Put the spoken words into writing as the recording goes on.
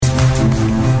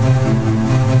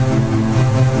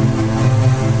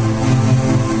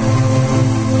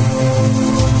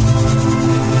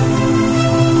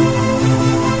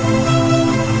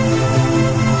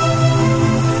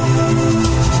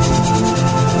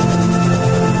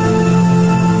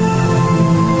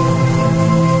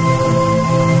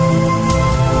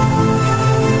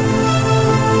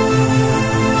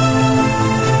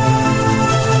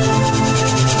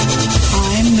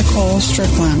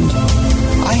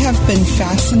have been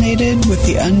fascinated with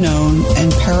the unknown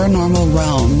and paranormal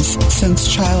realms since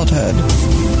childhood.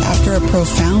 After a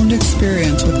profound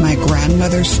experience with my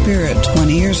grandmother's spirit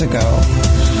 20 years ago,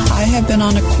 I have been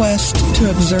on a quest to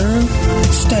observe,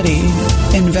 study,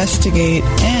 investigate,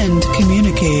 and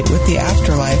communicate with the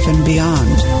afterlife and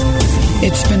beyond.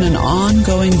 It's been an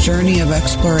ongoing journey of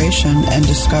exploration and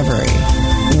discovery,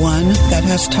 one that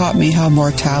has taught me how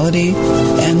mortality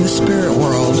and the spirit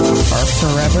world are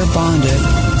forever bonded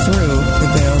through the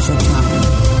veils of time.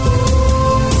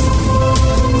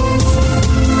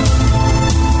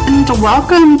 And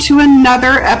welcome to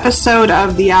another episode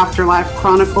of the Afterlife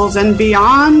Chronicles and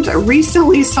Beyond,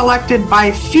 recently selected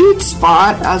by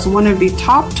FeedSpot as one of the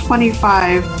top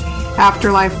 25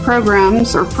 afterlife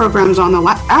programs or programs on the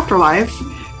afterlife,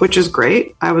 which is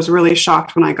great. I was really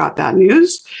shocked when I got that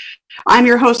news. I'm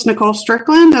your host, Nicole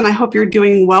Strickland, and I hope you're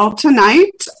doing well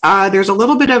tonight. There's a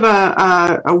little bit of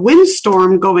a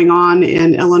windstorm going on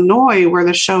in Illinois where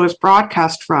the show is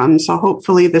broadcast from, so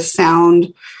hopefully the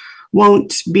sound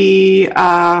won't be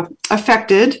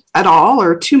affected at all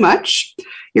or too much.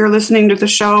 You're listening to the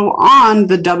show on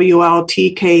the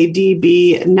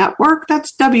WLTKDB network.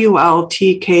 That's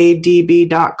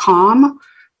WLTKDB.com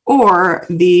or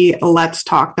the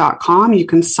letstalk.com. You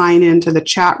can sign into the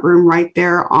chat room right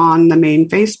there on the main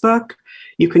Facebook.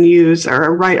 You can use,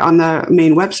 or right on the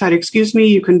main website,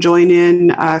 you can join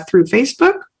in through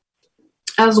Facebook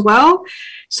as well.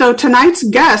 So tonight's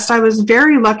guest, I was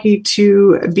very lucky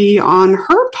to be on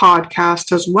her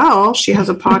podcast as well. She has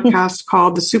a podcast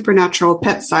called The Supernatural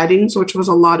Pet Sightings, which was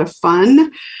a lot of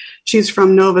fun. She's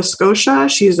from Nova Scotia.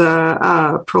 She's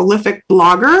a prolific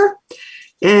blogger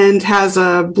and has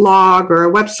a blog or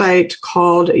a website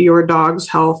called Your Dog's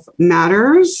Health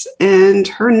Matters. And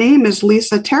her name is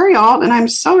Lisa Theriault, and I'm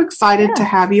so excited to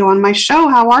have you on my show.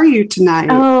 How are you tonight?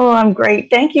 Oh, I'm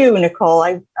great. Thank you, Nicole.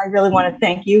 I really want to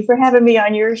thank you for having me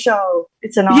on your show.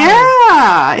 It's an honor.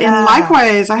 Yeah, and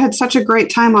likewise, I had such a great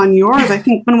time on yours. I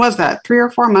think, when was that? 3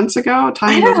 or 4 months ago?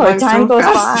 Time goes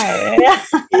by.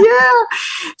 Yeah.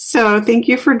 So thank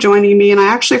you for joining me. And I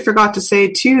actually forgot to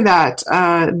say, too, that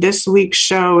this week's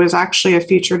show is actually a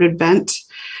featured event.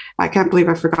 I can't believe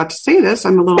I forgot to say this.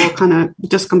 I'm a little kind of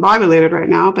discombobulated right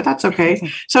now, but that's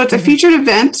okay. So it's a featured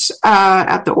event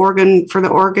at the Oregon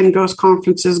Ghost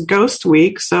Conference's Ghost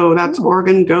Week. So that's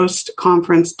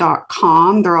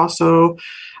OregonGhostConference.com. They're also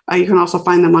you can also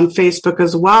find them on Facebook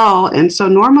as well. And so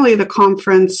normally the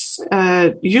conference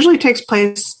usually takes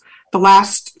place the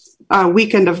last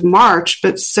weekend of March,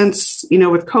 but since,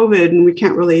 with COVID and we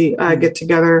can't really get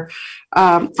together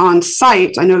on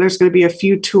site, I know there's going to be a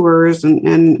few tours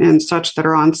and such that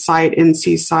are on site in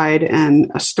Seaside and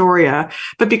Astoria.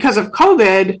 But because of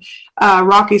COVID,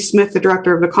 Rocky Smith, the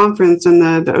director of the conference, and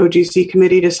the OGC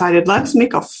committee decided, let's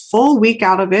make a full week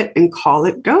out of it and call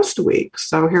it Ghost Week.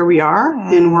 So here we are,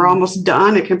 and we're almost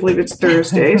done. I can't believe it's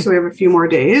Thursday, so we have a few more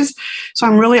days. So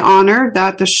I'm really honored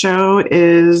that the show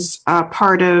is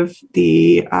part of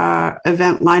the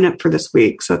event lineup for this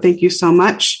week. So thank you so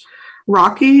much,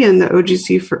 Rocky and the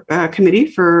OGC committee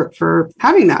for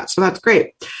having that. So that's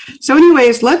great. So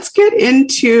anyways, let's get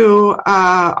into,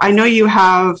 I know you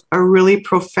have a really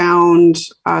profound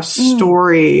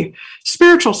story,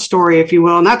 spiritual story, if you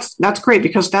will. And that's great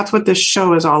because that's what this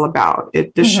show is all about.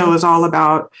 This show is all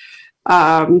about,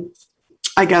 showcasing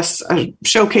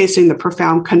the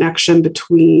profound connection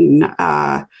between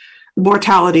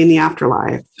mortality and the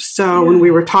afterlife. So when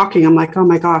we were talking, I'm like, oh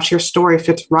my gosh, your story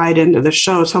fits right into the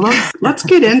show. So let's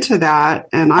get into that.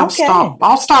 And I'll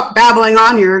stop babbling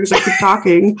on here because I keep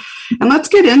talking. And let's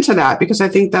get into that because I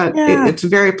think that it's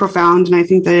very profound, and I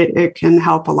think that it can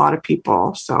help a lot of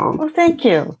people. So well, thank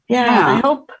you. I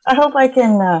hope I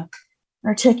can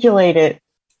articulate it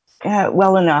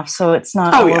well enough so it's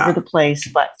not all over the place.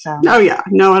 But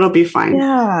it'll be fine.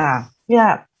 Yeah.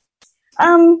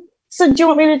 So do you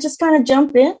want me to just kind of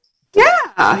jump in?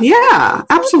 Yeah,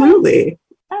 absolutely. Okay.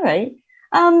 All right.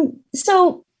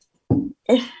 So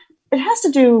it has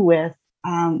to do with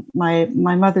my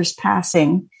mother's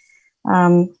passing.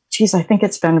 I think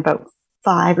it's been about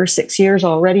 5 or 6 years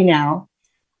already now.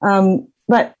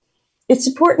 But it's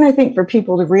important, I think, for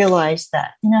people to realize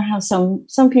that, how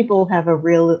some people have a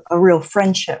real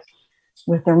friendship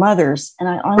with their mothers. And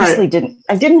I honestly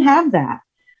didn't have that.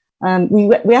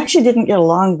 We actually didn't get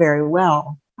along very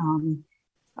well.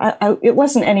 It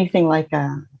wasn't anything like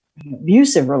an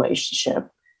abusive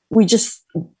relationship. We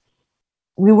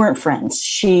weren't friends.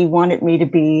 She wanted me to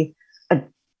be a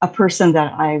person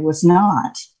that I was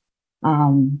not.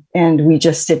 And we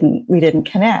didn't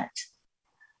connect.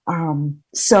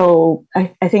 So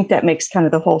I think that makes kind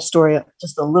of the whole story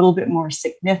just a little bit more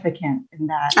significant in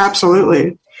that.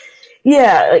 Absolutely.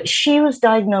 Yeah, like she was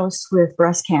diagnosed with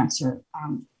breast cancer.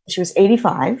 She was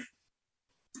 85,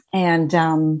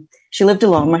 and she lived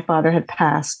alone. My father had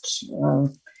passed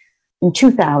in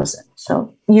 2000,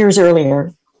 so years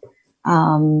earlier.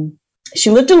 She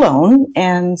lived alone,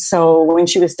 and so when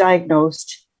she was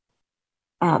diagnosed,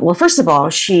 well, first of all,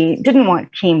 she didn't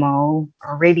want chemo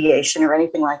or radiation or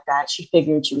anything like that. She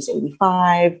figured she was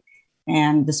 85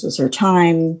 and this was her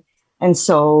time. And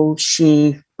so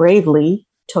she bravely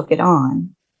took it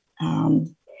on.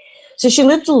 So she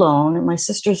lived alone, and my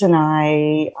sisters and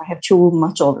I have two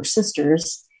much older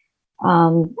sisters,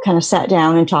 kind of sat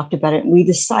down and talked about it. And we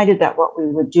decided that what we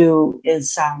would do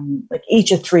is like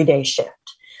each a 3-day shift.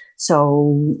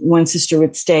 So one sister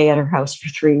would stay at her house for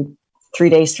three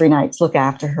days, 3 nights, look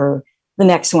after her, the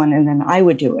next one, and then I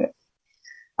would do it.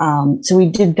 So we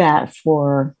did that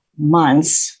for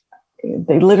months.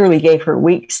 They literally gave her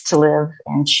weeks to live,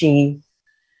 and she,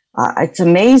 it's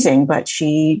amazing, but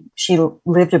she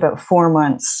lived about 4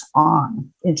 months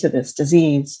on into this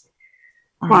disease.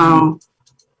 Wow.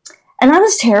 And I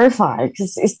was terrified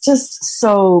because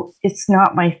it's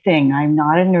not my thing. I'm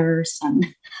not a nurse.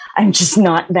 I'm just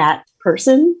not that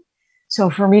person. So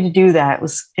for me to do that,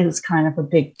 it was kind of a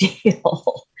big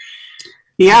deal.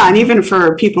 Yeah, and even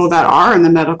for people that are in the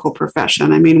medical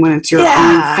profession, I mean, when it's your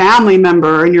own family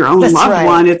member and your own loved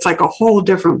one, it's like a whole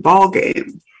different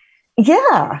ballgame.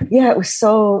 Yeah, it was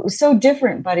so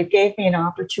different, but it gave me an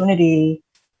opportunity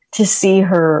to see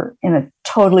her in a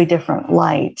totally different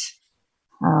light.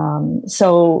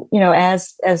 So,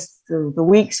 as the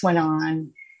weeks went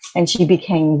on and she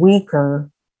became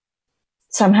weaker,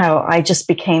 somehow I just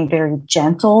became very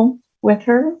gentle with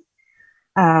her.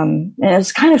 And it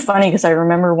was kind of funny because I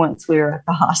remember once we were at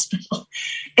the hospital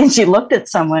and she looked at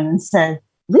someone and said,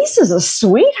 "Lisa's a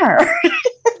sweetheart."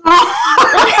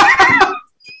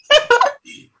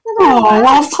 Oh,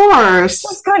 well, of course.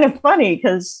 It's kind of funny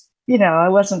because, I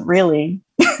wasn't really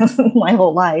my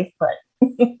whole life, but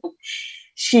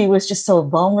she was just so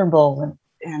vulnerable,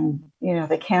 and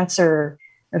the cancer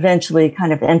eventually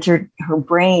kind of entered her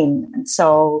brain. And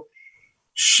so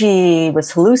she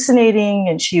was hallucinating,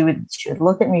 and she would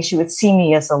look at me. She would see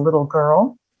me as a little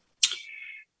girl.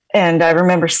 And I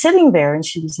remember sitting there, and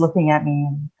she was looking at me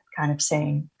and kind of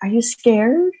saying, "Are you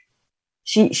scared?"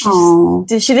 She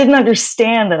didn't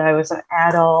understand that I was an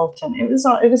adult, and it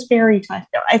was very touching.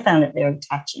 I found it very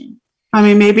touching. I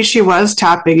mean, maybe she was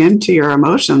tapping into your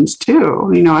emotions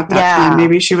too. At that time,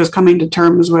 maybe she was coming to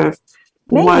terms with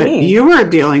what you were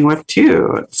dealing with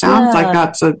too. It sounds like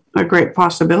that's a great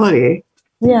possibility.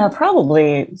 Yeah,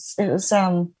 probably. It was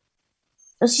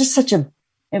just such a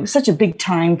big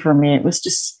time for me. It was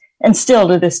just, and still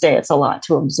to this day, it's a lot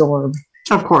to absorb.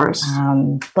 Of course.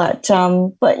 But we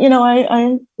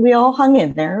all hung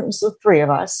in there. It was the three of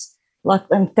us.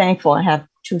 I'm thankful I have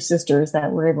two sisters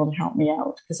that were able to help me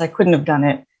out because I couldn't have done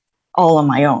it all on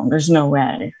my own. There's no way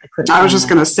I could. I was just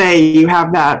going to say, you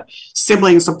have that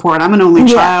sibling support. I'm an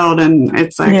only child, and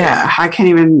it's like, I can't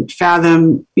even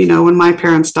fathom, when my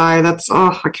parents die,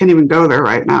 I can't even go there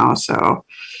right now. So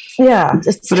yeah,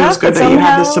 it's good that you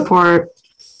have the support.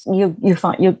 You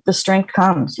find the strength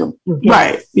comes. You'll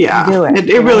right. It. Yeah. You do it.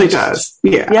 It really does.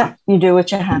 Yeah. Yeah. You do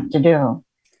what you have to do.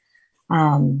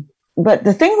 But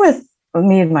the thing with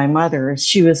me and my mother is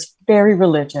she was very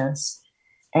religious,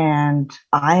 and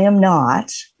I am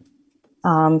not.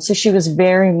 So she was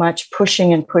very much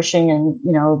pushing and,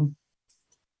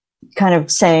 kind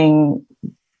of saying,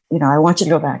 I want you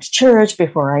to go back to church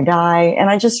before I die. And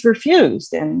I just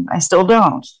refused, and I still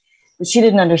don't. But she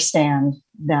didn't understand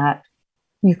that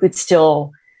you could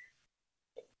still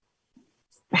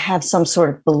have some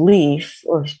sort of belief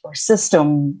or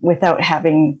system without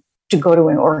having to go to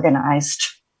an organized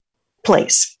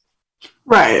place.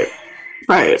 Right.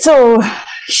 So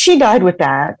she died with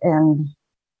that, and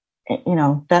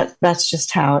that's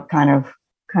just how it kind of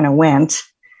went.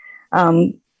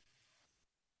 But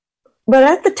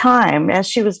at the time, as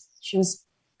she was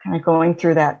kind of going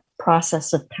through that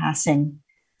process of passing,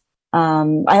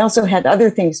 I also had other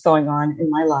things going on in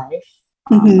my life.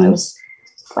 I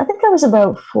think I was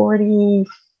about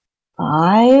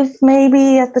 45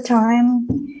 maybe at the time.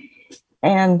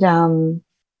 And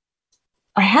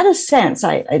I had a sense,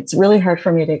 it's really hard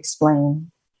for me to explain.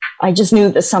 I just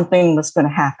knew that something was going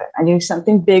to happen. I knew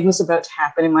something big was about to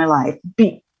happen in my life.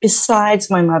 Besides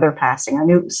my mother passing, I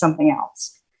knew it was something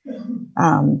else.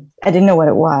 I didn't know what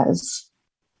it was.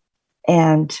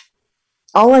 And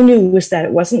all I knew was that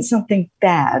it wasn't something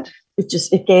bad.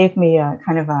 It gave me a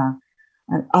kind of a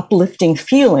an uplifting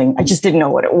feeling. I just didn't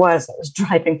know what it was. It was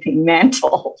driving me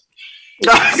mental.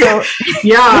 So,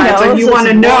 yeah, it's like you want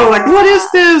to know, like, what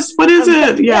is this? What is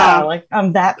it? Yeah, like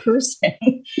I'm that person.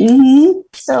 Mm-hmm.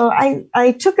 So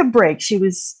I took a break. She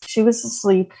was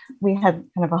asleep. We had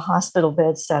kind of a hospital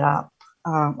bed set up,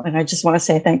 and I just want to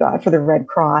say thank God for the Red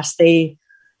Cross. They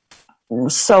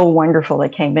were so wonderful. They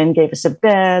came in, gave us a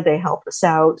bed, they helped us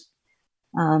out.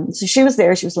 So she was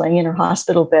there. She was laying in her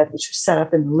hospital bed, which was set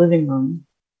up in the living room,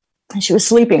 and she was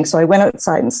sleeping. So I went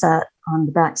outside and sat on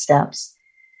the back steps.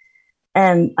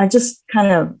 And I just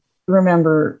kind of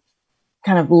remember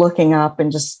kind of looking up and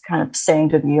just kind of saying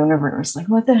to the universe, like,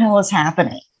 what the hell is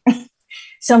happening?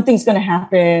 Something's going to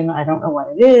happen. I don't know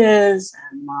what it is.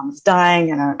 And mom's dying.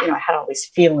 And I had all these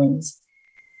feelings.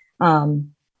 It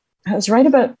was right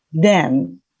about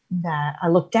then that I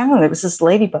looked down and it was this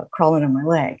ladybug crawling on my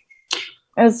leg.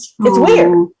 It's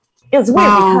weird. It's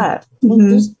weird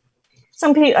because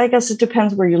some people, I guess it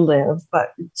depends where you live,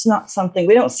 but it's not something,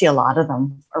 we don't see a lot of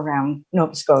them around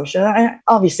Nova Scotia.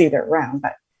 Obviously they're around,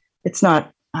 but it's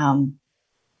not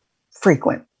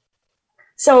frequent.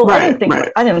 So I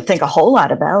didn't think a whole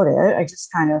lot about it. I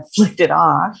just kind of flicked it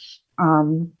off.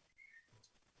 And,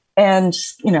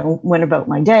 went about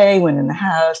my day, went in the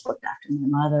house, looked after my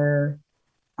mother.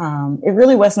 It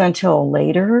really wasn't until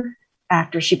later,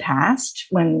 after she passed,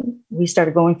 when we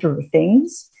started going through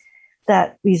things,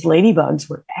 that these ladybugs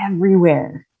were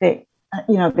everywhere. They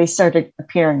started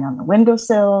appearing on the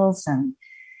windowsills, and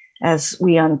as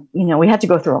we had to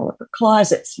go through all of her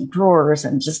closets and drawers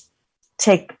and just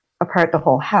take apart the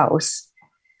whole house.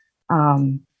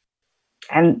 And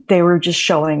they were just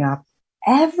showing up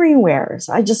everywhere.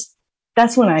 So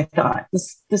that's when I thought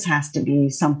this has to be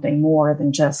something more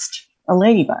than just a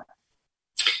ladybug.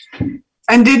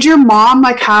 And did your mom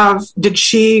did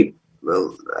she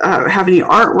have any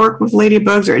artwork with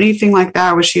ladybugs or anything like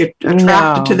that? Was she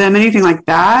attracted to them? Anything like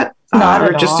that? Not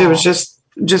at all. It was just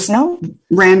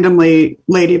randomly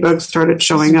ladybugs started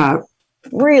showing up.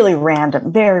 Really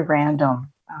random, very random.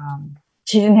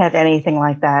 She didn't have anything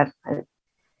like that.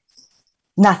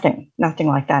 Nothing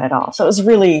like that at all. So it was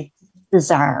really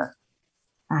bizarre.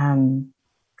 And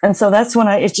so that's when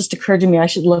it just occurred to me I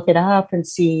should look it up and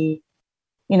see,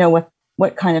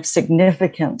 what kind of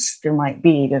significance there might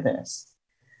be to this.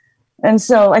 And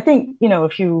so I think,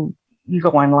 if you go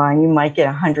online, you might get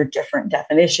 100 different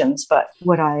definitions, but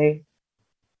what I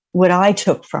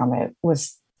took from it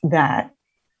was that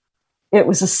it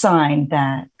was a sign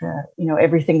that,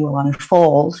 everything will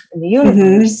unfold in the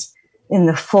universe in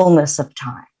the fullness of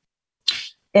time.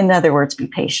 In other words, be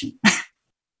patient.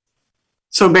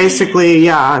 So basically,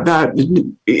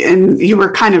 and you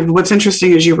were kind of, what's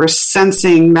interesting is you were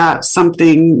sensing that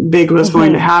something big was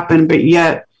going to happen, but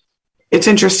yet it's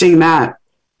interesting that,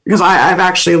 because I've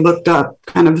actually looked up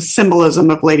kind of the symbolism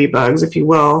of ladybugs, if you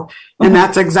will, and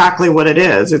that's exactly what it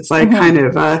is. It's like kind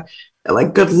of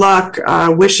like good luck,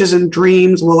 wishes and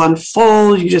dreams will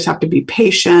unfold. You just have to be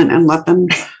patient and let them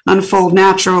unfold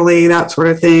naturally, that sort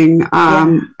of thing.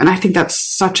 And I think that's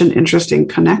such an interesting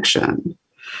connection.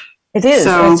 It is.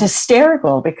 It's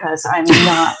hysterical because I'm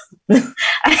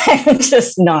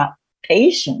just not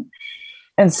patient.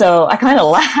 And so I kind of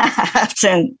laughed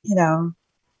and,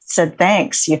 said,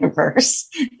 thanks, universe.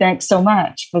 Thanks so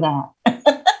much for that.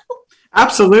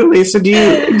 Absolutely. So do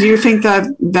you think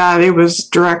that it was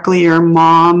directly your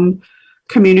mom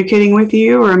communicating with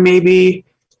you, or maybe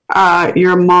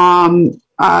your mom,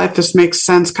 if this makes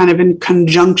sense, kind of in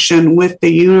conjunction with the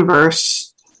universe?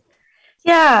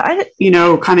 Yeah.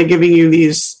 Kind of giving you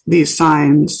these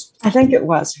signs. I think it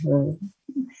was her,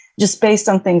 just based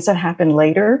on things that happened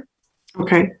later.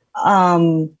 Okay.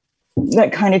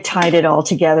 That kind of tied it all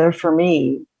together for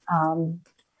me.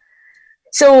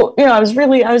 So,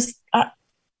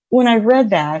 when I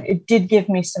read that, it did give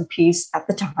me some peace at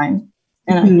the time.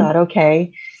 And I thought,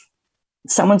 okay,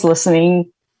 someone's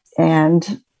listening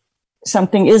and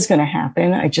something is going to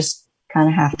happen. I just kind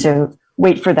of have to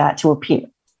wait for that to appear.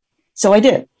 So I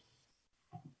did.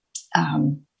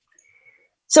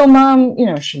 So mom,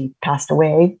 she passed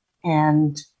away,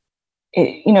 and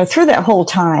through that whole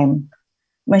time,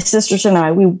 my sisters and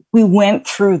I, we went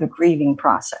through the grieving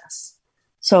process.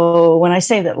 So when I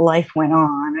say that life went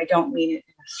on, I don't mean it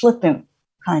in a flippant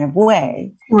kind of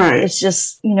way. Right. It's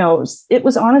just, it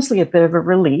was honestly a bit of a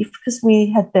relief because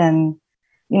we had been,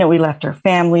 we left our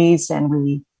families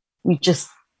and we just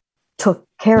took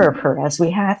care of her as we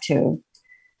had to,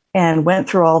 and went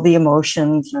through all the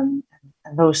emotions and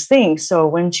those things. So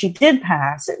when she did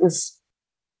pass,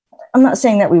 I'm not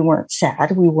saying that we weren't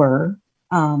sad, we were,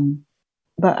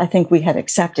 but I think we had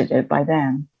accepted it by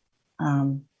then.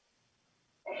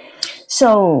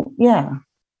 So, yeah.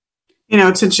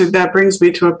 That brings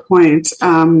me to a point.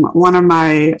 One of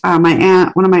my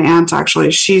aunts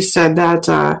actually, she said that,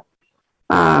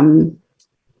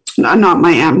 not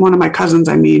my aunt, one of my cousins,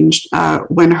 I mean,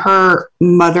 when her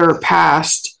mother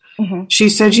passed, Mm-hmm. she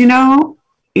said,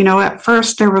 at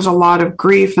first there was a lot of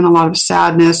grief and a lot of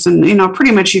sadness, and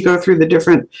pretty much you go through the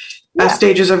different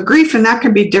stages of grief, and that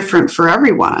can be different for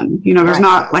everyone. There's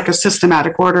not like a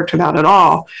systematic order to that at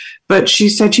all. But she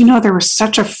said, there was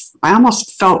I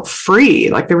almost felt free,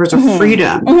 like there was a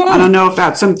freedom. I don't know if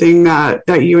that's something that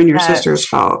you and your sisters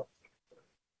felt.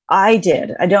 I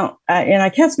did. I don't, and I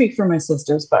can't speak for my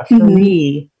sisters, but for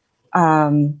me,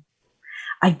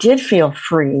 I did feel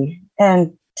free.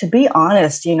 And to be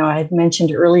honest, I had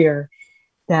mentioned earlier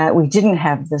that we didn't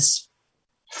have this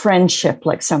friendship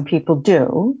like some people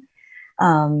do.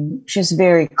 She was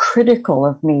very critical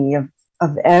of me,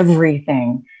 of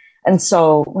everything. And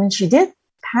so when she did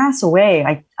pass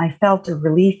away, I felt a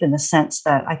relief in the sense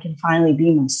that I can finally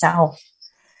be myself.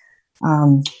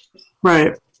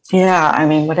 Right. Yeah. I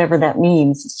mean, whatever that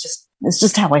means, it's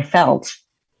just how I felt.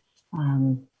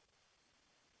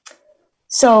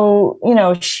 So,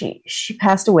 she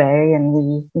passed away, and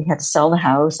we had to sell the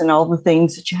house and all the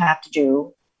things that you have to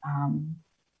do.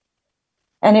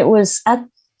 And it was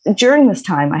during this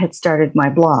time I had started my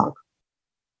blog,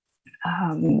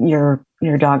 Your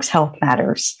Dog's Health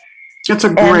Matters. It's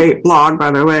a great blog,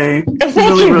 by the way. It's Thank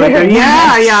really, you really good. very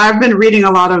Yeah, much. yeah. I've been reading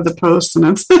a lot of the posts, and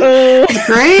it's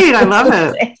great. I love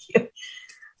it. Thank you.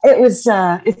 It was,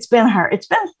 it's been hard. It's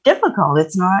been difficult.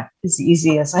 It's not as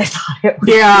easy as I thought it would.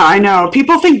 Yeah, I know.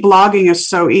 People think blogging is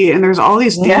so easy, and there's all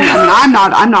these things. I mean,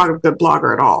 I'm not a good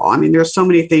blogger at all. I mean, there's so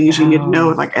many things you need to know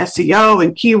with like SEO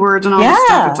and keywords and all this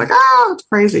stuff. It's like, it's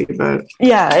crazy, but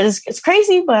yeah, it's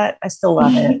crazy, but I still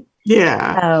love it.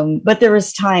 Yeah. But there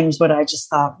was times when I just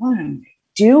thought, what am I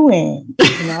doing?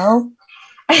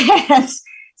 And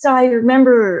so I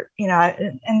remember,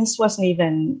 and this wasn't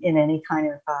even in any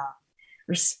kind of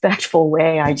respectful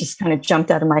way. I just kind of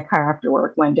jumped out of my car after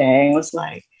work one day and was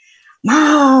like,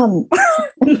 Mom,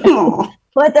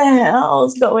 what the hell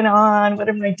is going on? What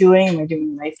am I doing? Am I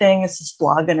doing the right thing? Is this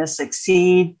blog going to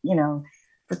succeed?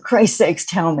 For Christ's sakes,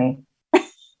 tell me.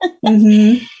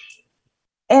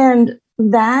 And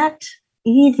that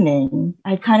evening,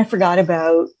 I kind of forgot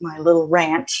about my little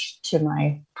rant to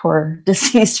my poor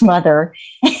deceased mother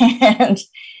and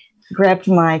grabbed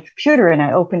my computer, and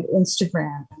I opened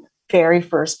Instagram. And the very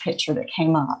first picture that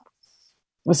came up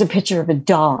was a picture of a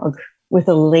dog with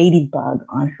a ladybug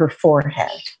on her forehead.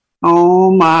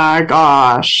 Oh my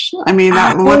gosh. I mean,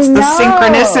 what's the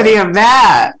synchronicity of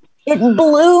that? It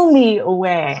blew me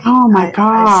away. Oh my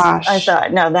gosh. I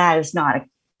thought, no, that's not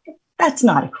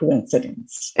a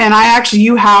coincidence. And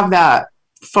you have that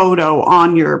photo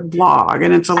on your blog,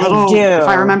 and it's a little, if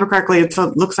I remember correctly, it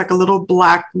looks like a little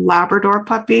black Labrador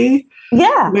puppy.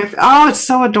 Yeah. It's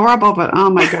so adorable, but oh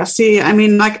my gosh. See, I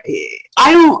mean, like,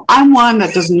 I'm one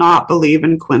that does not believe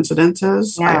in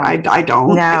coincidences. No. I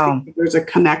don't. No. I think there's a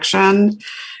connection,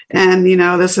 and,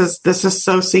 this is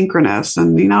so synchronous,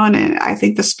 and, and I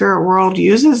think the spirit world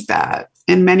uses that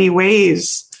in many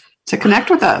ways to connect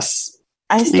with us.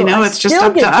 It's just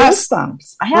up to us.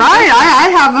 I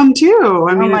have them too.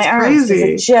 I mean, it's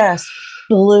crazy. It just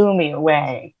blew me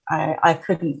away. I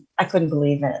couldn't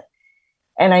believe it.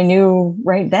 And I knew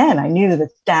right then,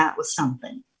 that was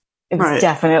something. It was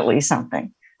definitely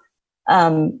something.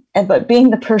 But being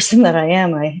the person that I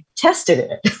am, I tested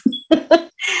it.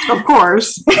 Of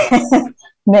course.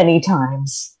 Many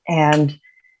times. And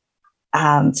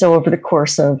so over the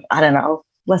course of, I don't know,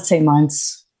 let's say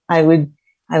months, I would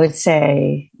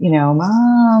say,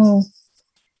 Mom,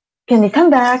 can you come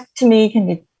back to me? Can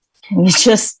you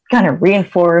just kind of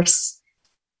reinforce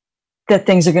that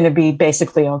things are going to be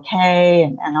basically okay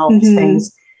and all these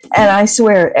things? And I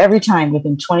swear every time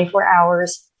within 24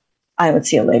 hours, I would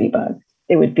see a ladybug.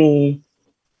 It would be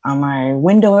on my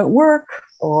window at work,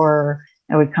 or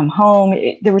I would come home.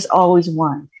 There was always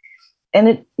one.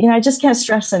 And I just can't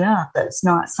stress enough that it's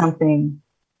not something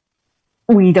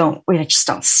we just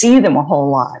don't see them a whole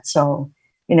lot. So,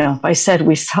 if I said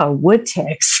we saw wood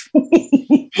ticks.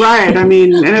 Right. I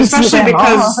mean, and especially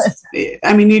because, you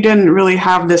didn't really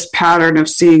have this pattern of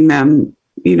seeing them,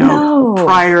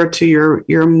 prior to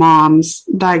your mom's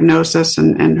diagnosis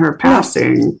and her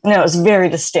passing. No, it was very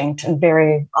distinct and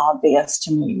very obvious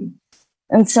to me.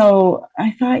 And so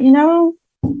I thought,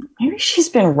 maybe she's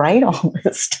been right all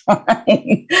this time.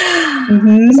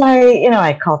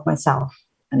 I called myself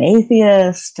an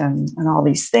atheist and all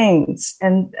these things.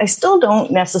 And I still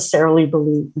don't necessarily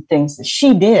believe the things that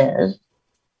she did,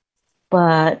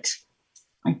 but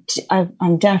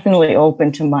I'm definitely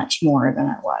open to much more than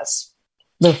I was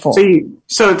before.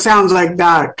 So it sounds like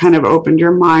that kind of opened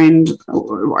your mind.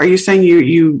 Are you saying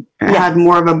you had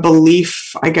more of a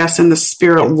belief, I guess, in the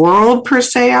spirit world per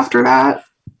se after that?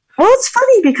 Well, it's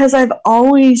funny because I've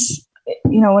always,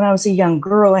 when I was a young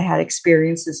girl, I had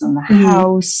experiences in the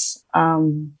house.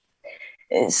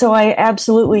 So I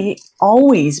absolutely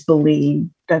always believe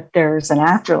that there's an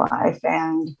afterlife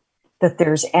and that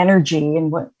there's energy,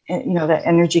 and that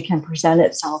energy can present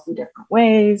itself in different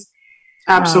ways.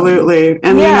 Absolutely.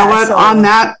 And you know what, on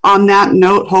that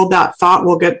note, hold that thought.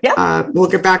 We'll get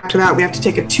back to that. We have to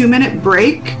take a 2-minute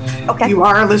break. Okay. You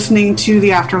are listening to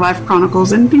the Afterlife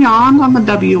Chronicles and Beyond on the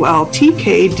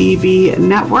WLTK-DB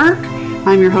network.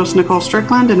 I'm your host, Nicole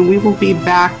Strickland, and we will be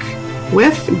back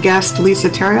with guest Lisa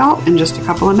Theriault in just a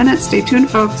couple of minutes. Stay tuned,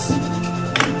 folks.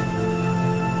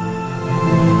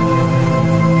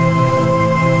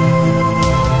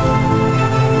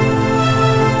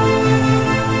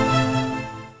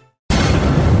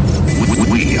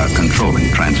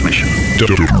 Controlling transmission.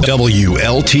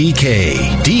 WLTK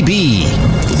DB.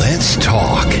 Let's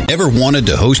talk. Ever wanted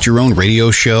to host your own radio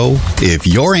show? If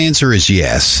your answer is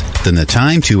yes, then the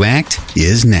time to act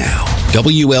is now.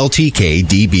 WLTK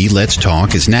DB Let's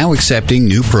Talk is now accepting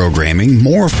new programming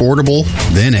more affordable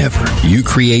than ever. You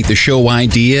create the show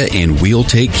idea and we'll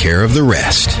take care of the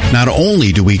rest. Not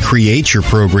only do we create your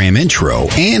program intro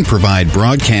and provide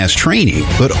broadcast training,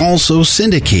 but also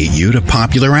syndicate you to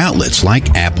popular outlets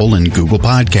like Apple and Google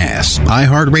Podcasts,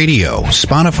 iHeartRadio,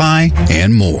 Spotify,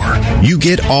 and more. You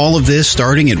get all of this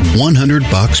starting at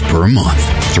 $100 per month.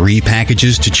 3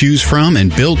 packages to choose from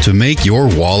and built to make your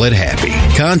wallet happy.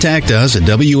 Contact us at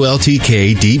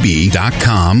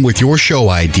WLTKDB.com with your show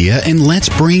idea and let's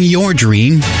bring your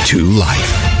dream to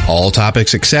life. All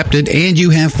topics accepted and you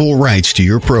have full rights to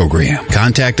your program.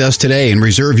 Contact us today and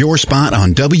reserve your spot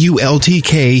on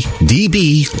WLTK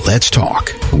DB Let's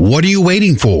Talk. What are you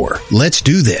waiting for? Let's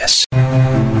do this.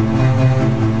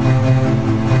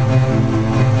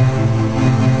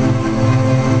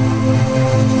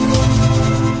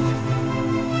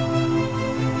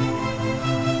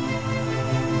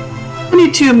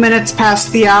 22 minutes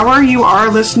past the hour. You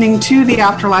are listening to the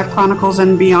Afterlife Chronicles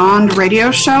and Beyond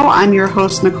radio show. I'm your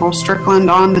host, Nicole Strickland,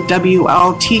 on the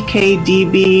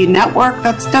WLTKDB network.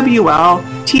 That's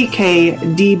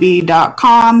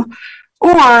WLTKDB.com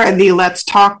or the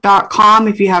letstalk.com.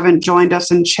 If you haven't joined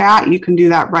us in chat, you can do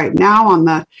that right now on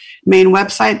the main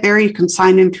website there. You can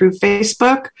sign in through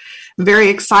Facebook. Very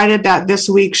excited that this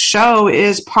week's show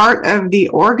is part of the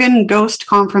Oregon Ghost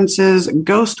Conference's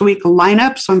Ghost Week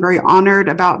lineup. So I'm very honored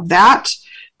about that.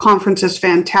 Conference is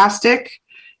fantastic.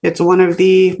 It's one of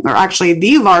the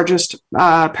largest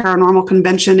paranormal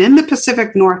convention in the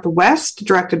Pacific Northwest,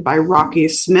 directed by Rocky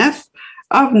Smith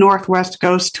of Northwest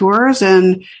Ghost Tours.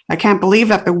 And I can't believe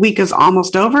that the week is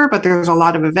almost over, but there's a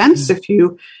lot of events. If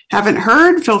you haven't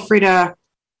heard, feel free to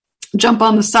jump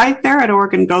on the site there at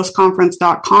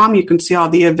OregonGhostConference.com. You can see all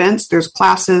the events. There's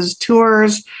classes,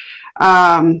 tours,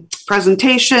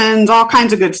 presentations, all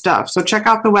kinds of good stuff. So check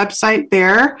out the website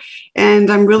there. And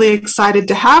I'm really excited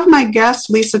to have my guest,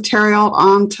 Lisa Theriault,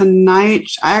 on tonight.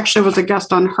 I actually was a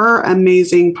guest on her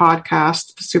amazing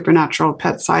podcast, Supernatural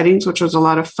Pet Sightings, which was a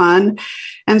lot of fun.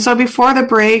 And so before the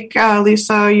break,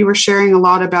 Lisa, you were sharing a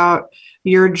lot about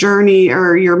your journey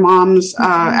or your mom's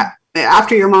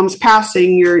after your mom's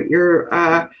passing,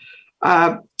 your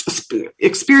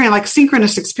experience, like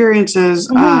synchronous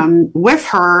experiences with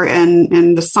her,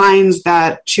 and the signs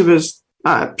that she was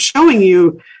showing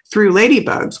you through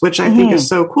ladybugs, which I think is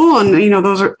so cool. And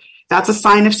that's a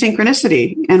sign of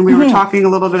synchronicity. And we were talking a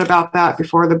little bit about that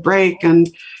before the break. And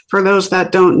for those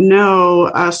that don't know,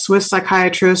 a Swiss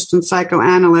psychiatrist and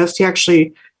psychoanalyst, he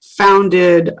actually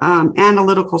founded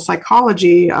analytical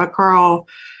psychology, Carl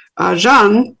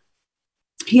Jung.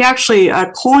 He actually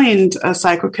coined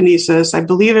psychokinesis. I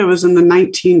believe it was in the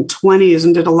 1920s,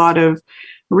 and did a lot of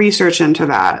research into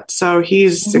that. So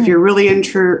he's, if you're really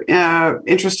interested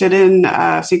in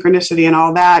synchronicity and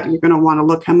all that, you're going to want to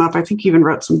look him up. I think he even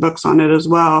wrote some books on it as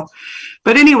well.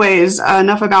 But anyways,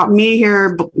 enough about me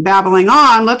here babbling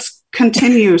on. Let's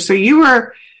continue. So you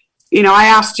were, I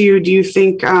asked you, do you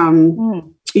think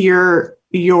your,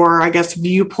 I guess,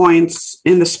 viewpoints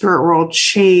in the spirit world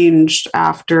changed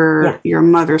after your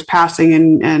mother's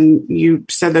passing, and you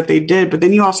said that they did, but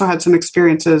then you also had some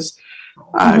experiences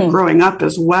growing up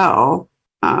as well.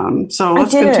 So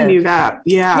let's continue that.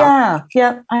 Yeah,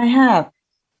 I have.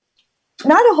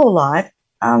 Not a whole lot,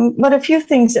 but a few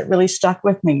things that really stuck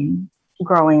with me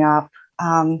growing up.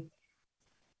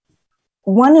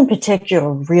 One in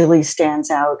particular really stands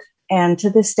out, And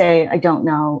to this day, I don't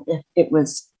know if it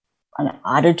was an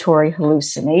auditory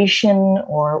hallucination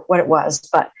or what it was,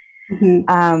 but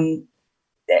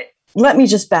let me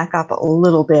just back up a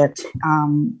little bit.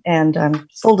 And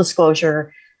full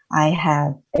disclosure, I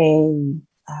have a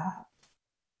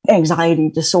anxiety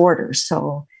disorder.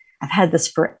 So I've had this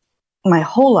for my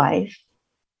whole life.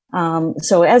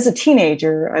 So as a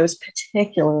teenager, I was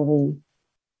particularly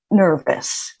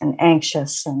nervous and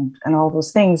anxious and all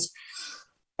those things.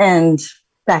 And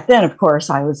back then, of course,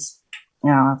 I was,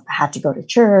 I had to go to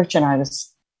church, and I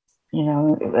was,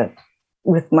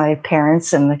 with my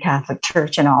parents in the Catholic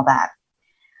Church and all that.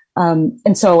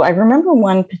 And so I remember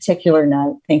one particular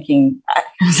night thinking,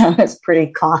 I was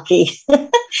pretty cocky.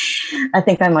 I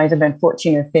think I might have been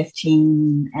 14 or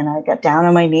 15. And I got down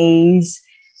on my knees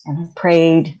and I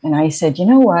prayed. And I said, you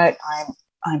know what?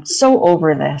 I'm so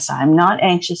over this. I'm not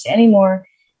anxious anymore.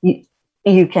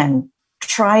 You can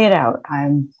try it out.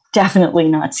 I'm definitely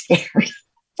not scared.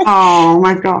 Oh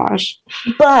my gosh.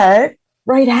 But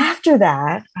right after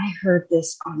that, I heard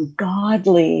this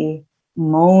ungodly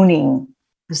moaning.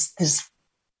 This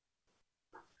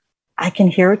I can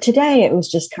hear it today. It was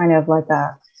just kind of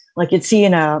like you'd see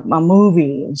in a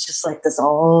movie. It was just like this,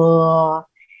 oh,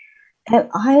 and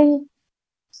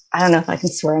I don't know if I can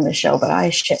swear on the show, but I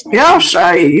shit myself. Yeah,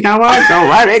 sure. You know what? Go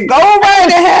right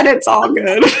ahead. It's all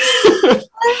good. I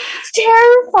was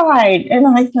terrified. And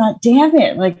I thought, damn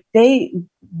it. Like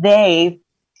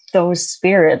those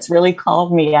spirits really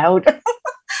called me out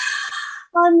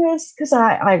on this, because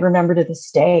I remember to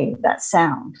this day that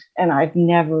sound, and I've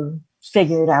never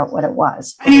figured out what it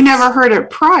was. And you never heard it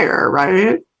prior,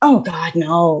 right? Oh God,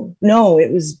 no.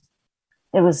 It was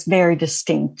very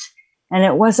distinct. And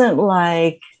it wasn't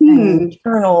like an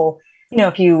internal,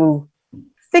 if you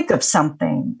think of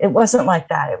something, it wasn't like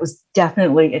that. It was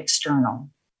definitely external.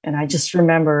 And I just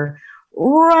remember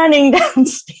running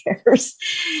downstairs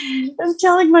and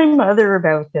telling my mother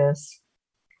about this.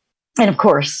 And of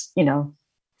course,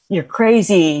 you're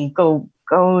crazy. Go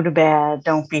to bed.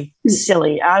 Don't be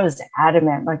silly. I was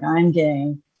adamant, like, I'm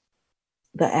getting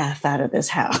the F out of this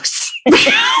house.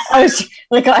 I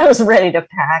was ready to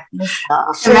pack my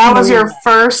stuff. And that was your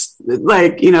first,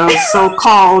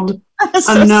 so-called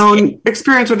unknown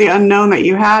experience with the unknown that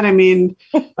you had. I mean,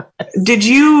 let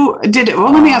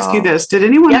me ask you this. Did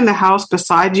anyone in the house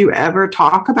besides you ever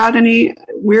talk about any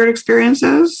weird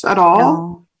experiences at all?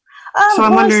 No. So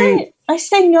I'm wondering. I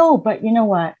say no, but you know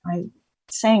what?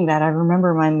 Saying that, I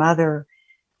remember my mother,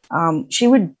 she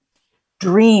would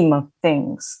dream of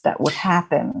things that would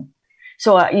happen.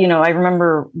 So, I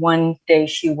remember one day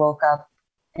she woke up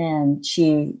and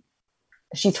she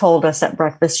told us at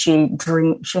breakfast she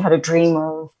had a dream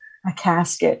of a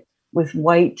casket with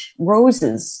white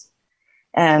roses.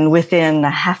 And within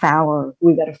a half hour,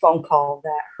 we got a phone call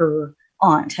that her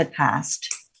aunt had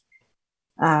passed.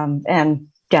 And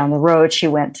down the road, she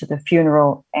went to the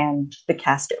funeral, and the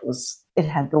casket it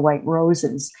had the white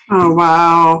roses. Oh,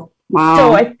 wow.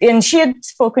 So, and she had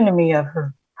spoken to me of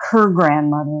her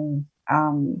grandmother,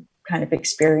 kind of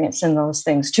experience in those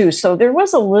things too. So there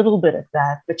was a little bit of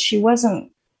that, but it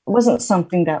wasn't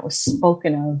something that was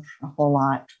spoken of a whole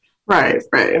lot. Right.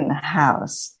 In the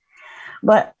house.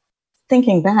 But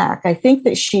thinking back, I think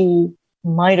that she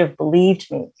might have believed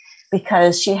me,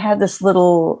 because she had this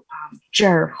little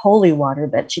jar of holy water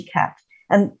that she kept.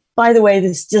 And by the way,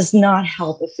 this does not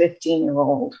help a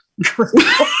 15-year-old.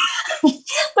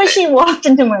 But she walked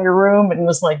into my room and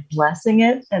was like blessing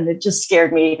it. And it just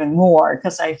scared me even more,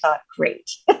 because I thought, great.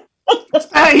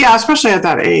 Yeah, especially at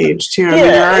that age too. I mean,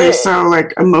 you're already so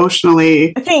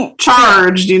emotionally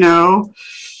charged,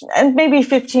 And maybe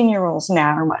 15-year-olds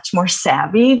now are much more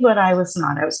savvy, but I was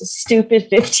not. I was a stupid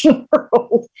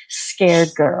 15-year-old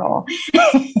scared girl.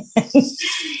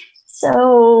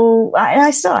 So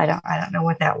I don't know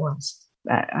what that was.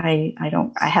 I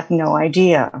have no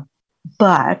idea.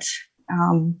 But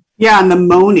and the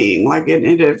moaning,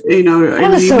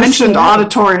 you mentioned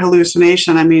auditory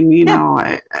hallucination. I mean,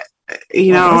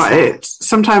 it's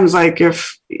sometimes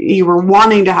if you were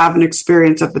wanting to have an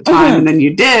experience at the time and then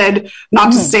you did,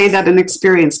 not to say that an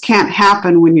experience can't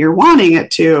happen when you're wanting it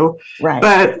to, right?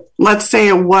 But let's say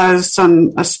it was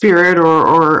a spirit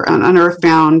or an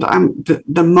earthbound,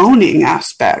 the moaning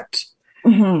aspect.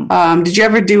 Did you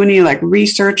ever do any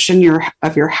research in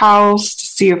your house to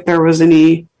see if there was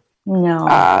any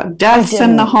deaths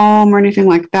in the home or anything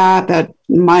like that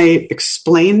might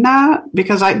explain that?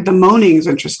 Because the moaning is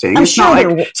interesting. It's not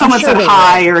like someone said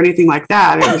hi or anything like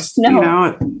that. It was,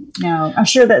 No, I'm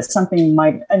sure that something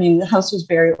the house was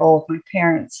very old. My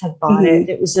parents had bought it.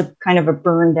 It was a kind of a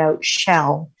burned out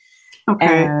shell.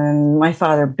 Okay. And my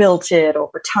father built it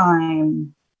over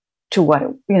time to what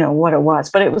it was.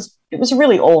 But it was a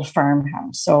really old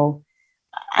farmhouse. So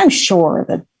I'm sure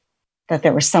that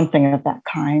there was something of that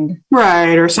kind.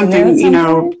 Right. Or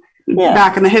something,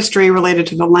 back in the history related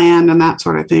to the land and that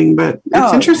sort of thing. But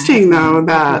it's interesting, though,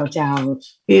 that, no doubt.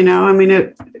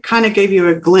 it kind of gave you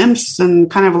a glimpse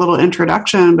and kind of a little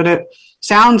introduction, but it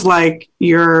sounds like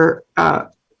you're, a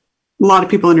lot of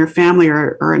people in your family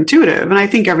are intuitive. And I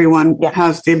think everyone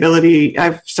has the ability.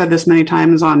 I've said this many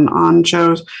times on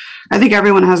shows. I think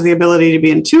everyone has the ability to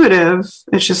be intuitive.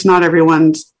 It's just not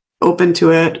everyone's open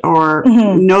to it or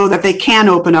know that they can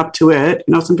open up to it.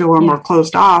 Some people are more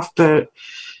closed off, but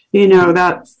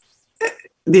that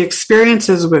the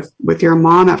experiences with your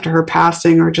mom after her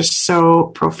passing are just so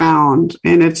profound.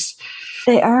 And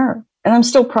they are, and I'm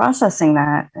still processing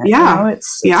that. Yeah.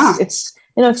 It's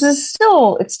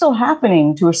still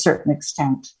happening to a certain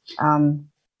extent.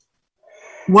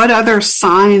 What other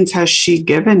signs has she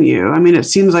given you? It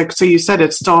seems like, so you said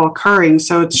it's still occurring,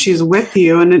 so she's with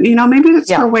you, and maybe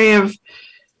it's her way of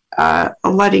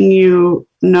letting you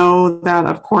know that,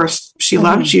 of course, she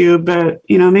loves you, but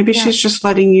maybe she's just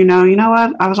letting you know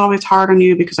what, I was always hard on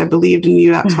you because I believed in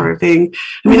you, that sort of thing.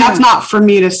 That's not for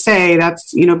me to say.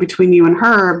 That's between you and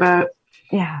her, but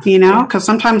because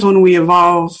sometimes when we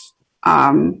evolve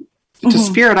to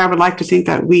spirit, I would like to think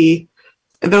that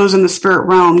those in the spirit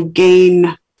realm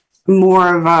gain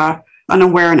more of an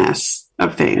awareness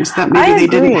of things that maybe they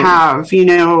didn't have,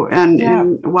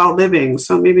 and while living.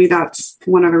 So maybe that's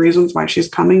one of the reasons why she's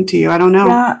coming to you. I don't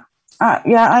know.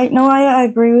 I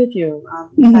agree with you.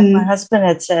 In fact, my husband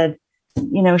had said,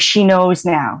 she knows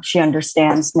now, she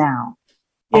understands now,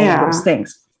 all of those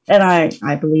things. And I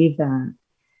believe that.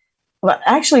 Well,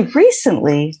 actually,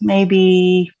 recently,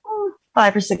 maybe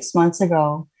 5 or 6 months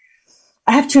ago,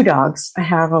 I have 2 dogs. I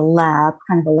have a lab,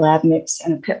 kind of a lab mix,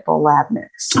 and a pit bull lab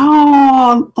mix.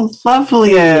 Oh,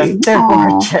 lovely. Yeah, they're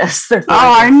gorgeous. They're gorgeous.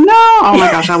 Oh, I know. Oh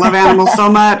my gosh, I love animals so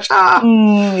much.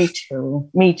 Me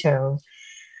too.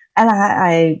 And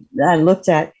I looked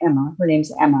at Emma. Her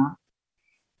name's Emma.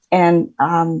 And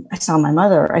I saw my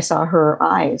mother. I saw her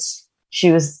eyes.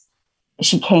 She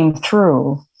came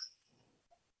through.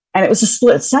 And it was a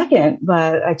split second,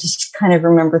 but I just kind of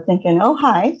remember thinking, oh,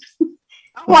 hi.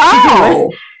 Wow.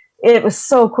 It was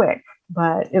so quick,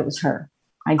 but it was her.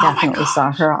 I definitely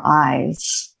saw her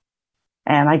eyes.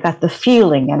 And I got the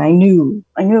feeling, and I knew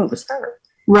it was her.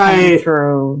 Right.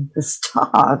 Through this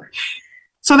dog.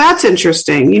 So that's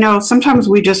interesting. Sometimes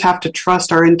we just have to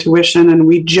trust our intuition, and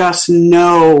we just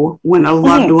know when a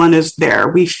loved one is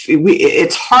there.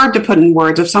 It's hard to put in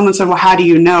words. If someone said, well, how do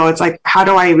you know? It's like, how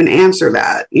do I even answer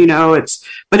that? It's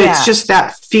just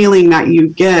that feeling that you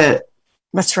get.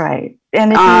 That's right.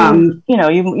 And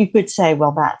if you could say,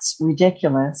 well, that's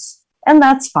ridiculous, and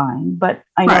that's fine. But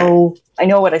I know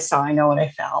what I saw. I know what I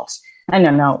felt. And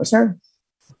I know it was her.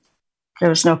 There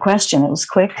was no question. It was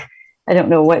quick. I don't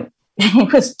know what he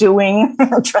was doing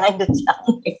or trying to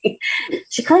tell me.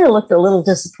 She kind of looked a little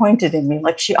disappointed in me,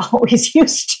 like she always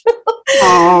used to.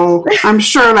 Oh, I'm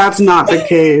sure that's not the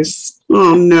case.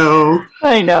 Oh, no.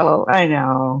 I know.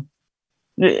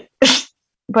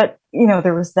 But,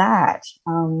 there was that.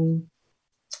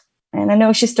 And I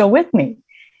know she's still with me.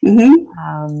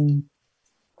 And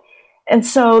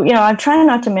so, I'm trying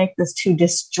not to make this too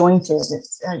disjointed.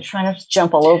 I'm trying not to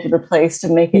jump all over the place to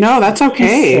make it. No, that's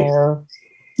okay. Easier.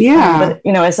 Yeah. But,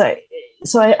 I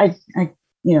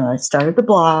started the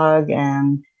blog,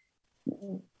 and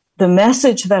the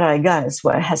message that I got is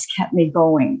what has kept me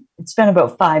going. It's been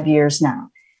about 5 years now.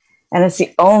 And it's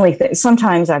the only thing.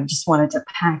 Sometimes I've just wanted to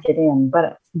pack it in,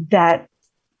 but that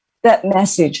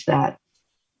message that,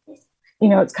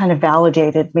 it's kind of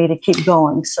validated me to keep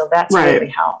going. So that's really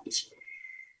helped.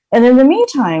 And in the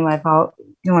meantime, I thought,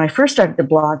 when I first started the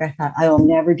blog, I thought, I will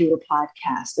never do a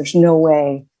podcast. There's no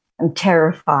way. I'm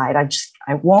terrified. I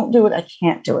won't do it. I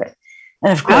can't do it.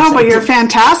 And of course, but you're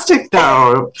fantastic,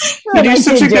 though. You do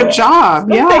such a good job.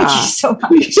 Yeah. Thank you so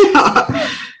much. Yeah.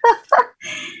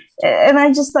 And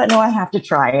I just thought, no, I have to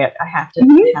try it. I have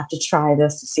to try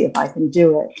this to see if I can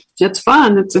do it. It's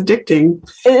fun. It's addicting.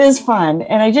 It is fun.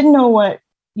 And I didn't know what,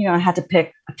 I had to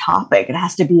pick a topic. It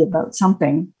has to be about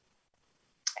something.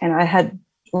 And I had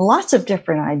lots of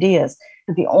different ideas.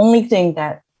 But the only thing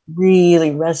that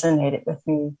really resonated with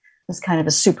me was kind of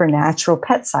a supernatural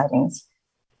pet sightings,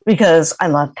 because I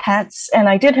love pets. And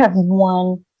I did have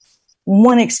one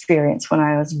experience when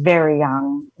I was very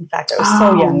young. In fact, I was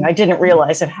so young, I didn't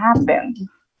realize it happened.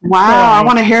 Wow. I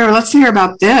want to hear. Let's hear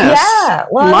about this. Yeah.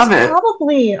 Well, Love it.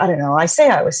 Probably, I don't know. I say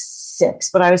I was 6,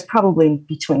 but I was probably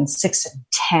between 6 and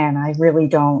 10. I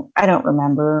don't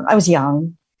remember. I was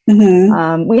young.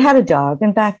 Mm-hmm. We had a dog,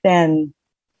 and back then,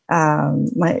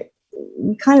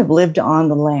 we kind of lived on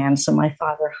the land. So my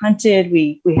father hunted.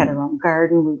 We had our own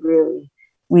garden.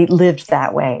 We lived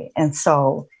that way. And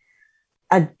so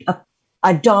a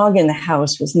dog in the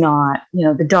house was not,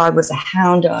 the dog was a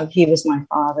hound dog. He was my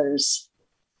father's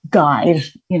guide,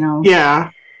 Yeah.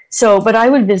 So, but I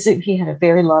would visit. He had a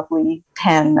very lovely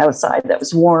pen outside that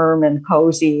was warm and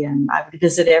cozy, and I would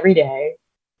visit every day.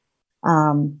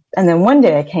 And then one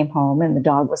day I came home and the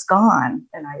dog was gone.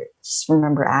 And I just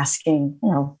remember asking,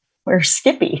 where's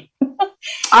Skippy?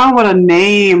 Oh, what a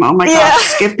name. Oh my gosh,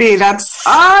 Skippy.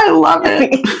 I love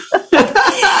it.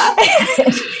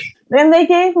 Then they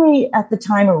gave me at the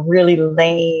time a really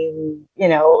lame,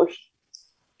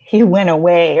 he went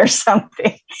away or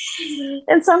something.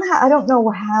 And somehow, I don't know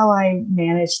how I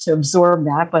managed to absorb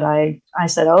that, but I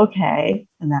said, okay.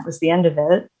 And that was the end of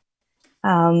it.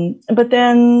 But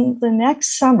then the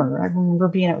next summer, I remember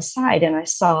being outside and I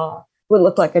saw what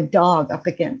looked like a dog up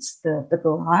against the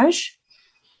garage.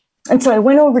 And so I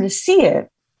went over to see it,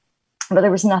 but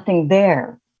there was nothing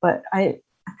there. But I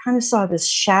kind of saw this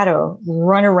shadow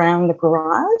run around the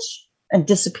garage and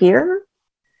disappear.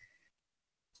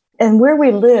 And where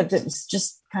we lived, it was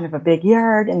just kind of a big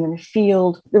yard and then a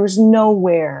field. There was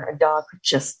nowhere a dog could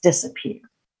just disappear.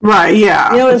 Right,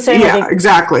 yeah. You know what I'm saying? Yeah,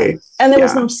 exactly. And there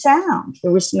was no sound.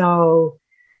 There was no,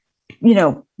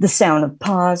 the sound of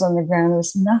paws on the ground. There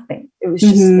was nothing. It was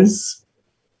just this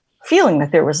feeling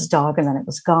that there was a dog and then it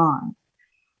was gone.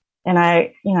 And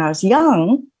I was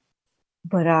young,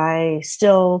 but I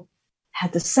still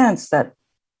had the sense that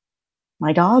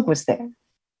my dog was there.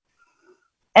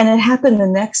 And it happened the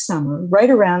next summer, right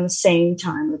around the same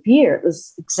time of year. It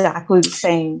was exactly the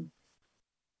same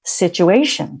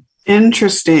situation.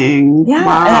 Interesting. Yeah.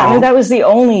 Wow. And that was the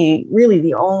only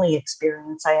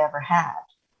experience I ever had.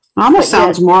 Almost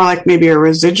sounds more like maybe a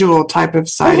residual type of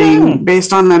sighting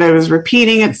based on that it was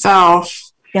repeating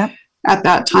itself at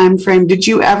that time frame. Did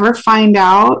you ever find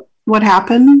out what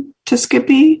happened to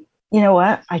Skippy? You know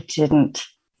what? I didn't.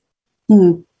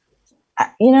 And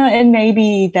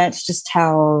maybe that's just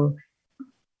how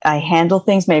I handle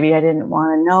things. Maybe I didn't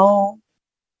want to know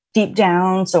deep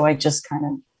down. So I just kind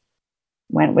of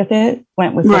went with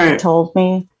what they told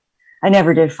me. I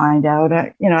never did find out.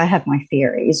 I had my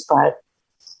theories, but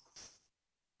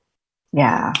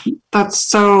yeah. That's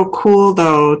so cool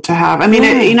though to have. I mean,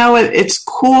 it's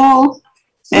cool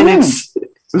and it's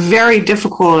very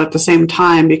difficult at the same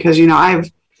time because,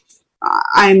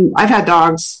 I've had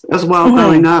dogs as well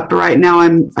growing up, but right now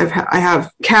I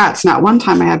have cats. And at one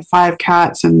time I had 5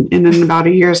 cats, and in about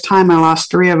a year's time I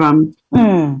lost 3 of them.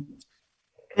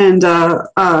 And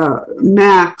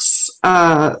Max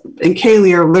and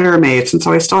Kaylee are litter mates, and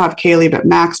so I still have Kaylee, but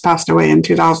Max passed away in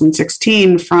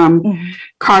 2016 from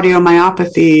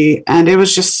cardiomyopathy, and it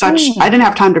was just I didn't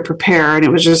have time to prepare, and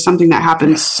it was just something that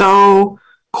happened so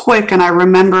quick. And I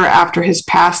remember after his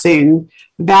passing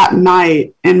that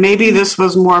night, and maybe this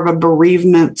was more of a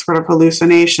bereavement sort of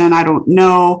hallucination, I don't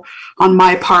know on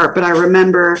my part, but I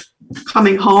remember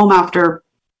coming home after,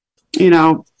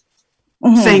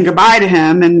 saying goodbye to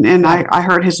him, and I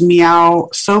heard his meow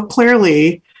so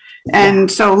clearly.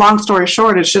 And so long story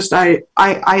short, it's just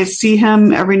I see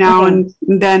him every now and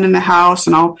then in the house,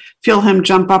 and I'll feel him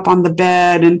jump up on the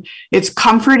bed, and it's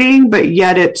comforting, but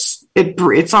yet it's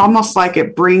almost like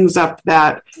it brings up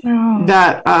that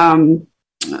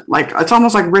like it's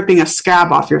almost like ripping a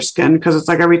scab off your skin, because it's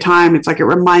like every time it's like it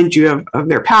reminds you of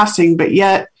their passing, but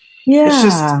yet it's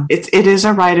just it is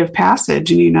a rite of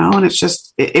passage, and and it's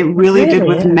just it really did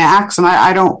with Max. And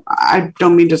I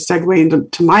don't mean to segue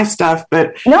into my stuff,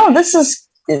 but no, it's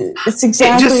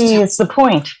exactly it's the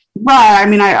point. Right. I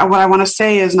mean, what I want to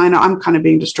say is, and I know I'm kind of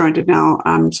being disjointed now.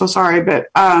 I'm so sorry, but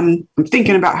I'm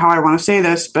thinking about how I want to say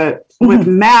this. But with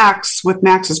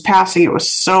Max's passing, it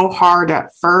was so hard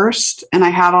at first, and I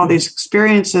had all these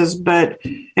experiences, and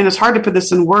it's hard to put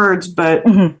this in words, but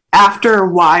after a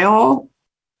while,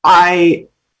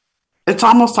 it's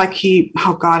almost like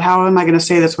oh God, how am I going to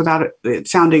say this without it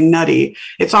sounding nutty?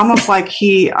 It's almost like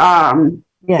he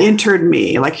entered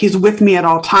me, like he's with me at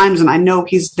all times, and I know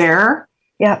he's there.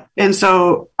 Yeah. And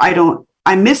so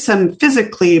I miss him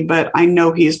physically, but I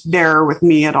know he's there with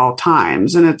me at all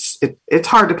times. And it's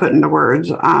hard to put into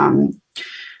words.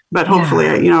 But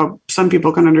hopefully, some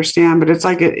people can understand, but it's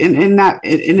like in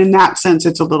that sense,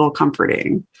 it's a little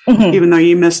comforting, even though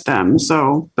you miss them.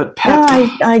 So, but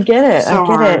I get it. So I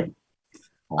get hard.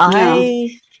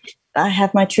 it. I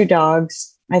have my 2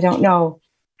 dogs. I don't know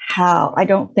how. I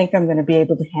don't think I'm going to be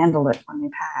able to handle it when they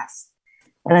pass.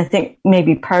 And I think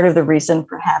maybe part of the reason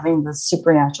for having the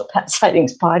Supernatural Pet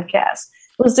Sightings podcast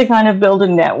was to kind of build a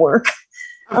network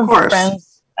of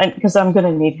friends, because I'm going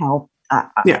to need help.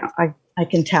 I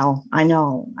can tell. I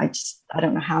know. I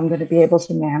don't know how I'm going to be able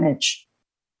to manage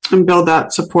and build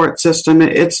that support system.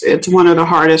 It's one of the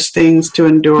hardest things to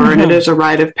endure, and it is a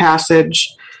rite of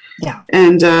passage. Yeah.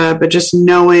 And but just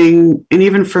knowing, and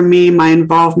even for me, my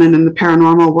involvement in the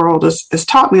paranormal world has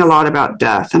taught me a lot about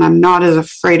death, and I'm not as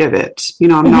afraid of it.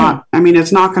 I'm not. I mean,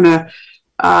 it's not going to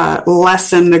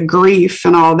lessen the grief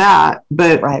and all that,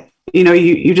 but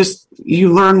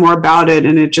you learn more about it,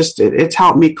 and it's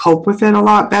helped me cope with it a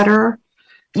lot better.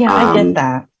 Yeah, I get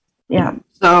that. Yeah.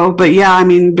 So, but yeah, I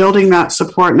mean, building that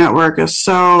support network is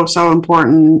so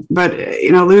important. But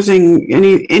losing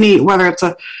any whether it's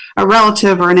a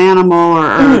relative or an animal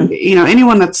or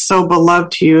anyone that's so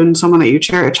beloved to you and someone that you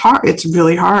cherish, it's hard. It's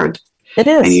really hard. It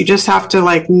is. And you just have to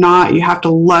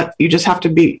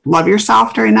love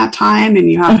yourself during that time,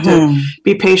 and you have to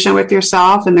be patient with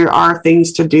yourself. And there are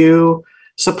things to do.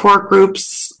 Support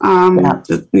groups,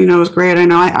 was great. I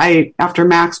know I after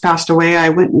Max passed away, I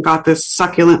went and got this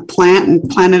succulent plant and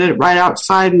planted it right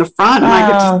outside in the front. And I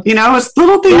could, it's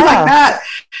little things like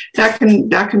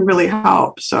that can really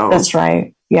help. So that's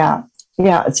right. Yeah.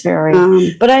 Yeah. It's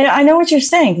very, but I know what you're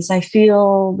saying, because I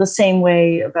feel the same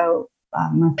way about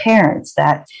my parents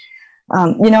that,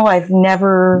 I've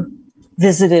never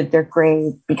visited their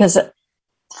grave, because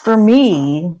for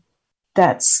me,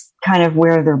 that's kind of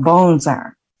where their bones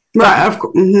are. Right. Of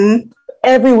course. Mm-hmm.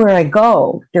 Everywhere I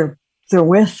go, they're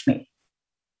with me.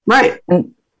 Right.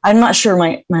 And I'm not sure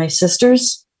my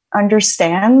sisters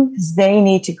understand, because they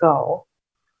need to go.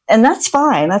 And that's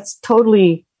fine. That's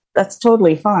totally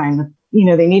fine.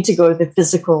 They need to go to the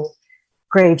physical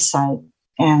gravesite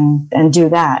and do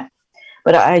that.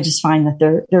 But I just find that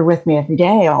they're with me every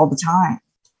day, all the time.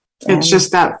 It's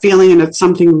just that feeling, and it's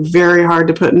something very hard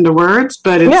to put into words,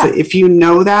 but if you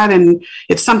know that, and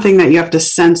it's something that you have to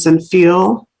sense and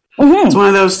feel. It's one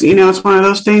of those, it's one of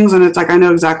those things, and it's like, I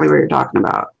know exactly what you're talking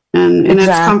about. And it's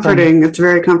comforting. It's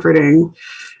very comforting.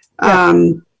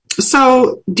 Yeah.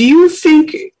 So do you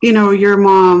think, your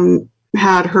mom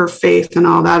had her faith and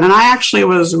all that? And I actually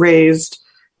was raised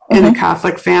in a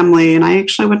Catholic family, and I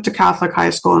actually went to Catholic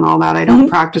high school and all that. I don't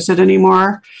practice it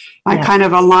anymore. I kind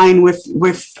of align with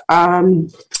your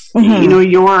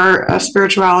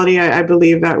spirituality. I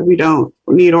believe that we don't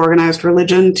need organized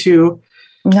religion to,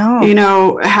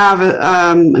 have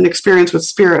an experience with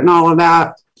spirit and all of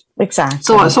that. Exactly.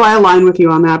 So I align with you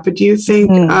on that. But do you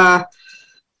think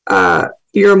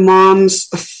your mom's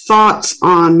thoughts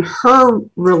on her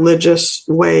religious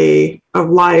way of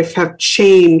life have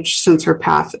changed since her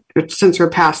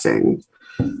passing?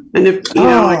 And if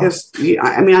I guess,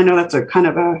 I know that's a kind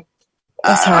of a.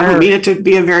 I don't mean it to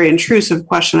be a very intrusive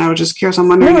question. I was just curious. I'm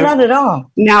wondering, not at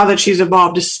all. Now that she's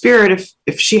evolved to spirit,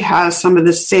 if she has some of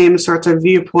the same sorts of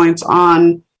viewpoints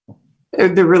on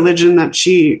the religion that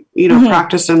she,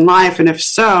 practiced in life, and if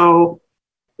so,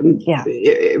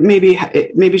 maybe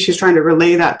she's trying to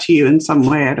relay that to you in some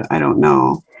way. I don't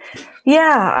know.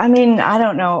 Yeah, I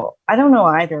don't know. I don't know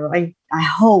either. I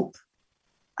hope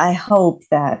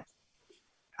that.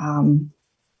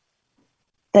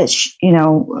 That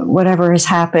whatever has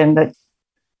happened, that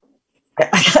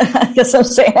I guess I'm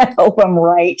saying I hope I'm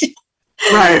right.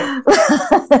 Right.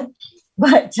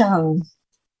 But and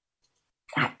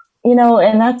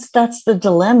that's the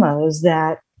dilemma, is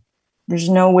that there's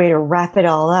no way to wrap it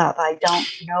all up. I don't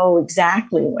know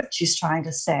exactly what she's trying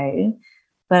to say,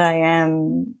 but I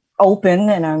am open,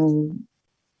 and I'm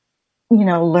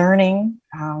learning.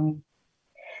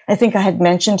 I think I had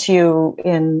mentioned to you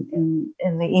in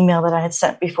the email that I had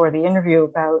sent before the interview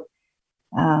about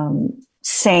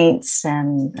saints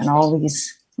and all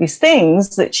these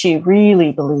things that she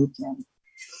really believed in.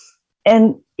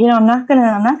 And I'm not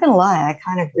gonna lie, I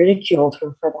kind of ridiculed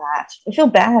her for that. I feel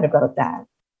bad about that,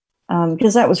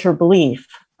 because that was her belief.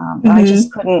 But I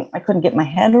just couldn't get my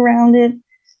head around it.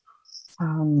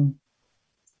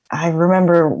 I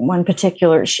remember one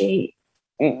particular,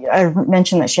 I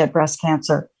mentioned that she had breast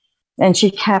cancer, and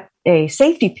she kept a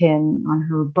safety pin on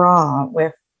her bra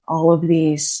with all of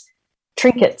these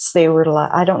trinkets. They were,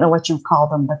 I don't know what you call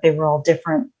them, but they were all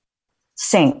different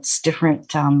saints,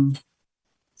 different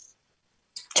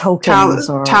tokens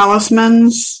or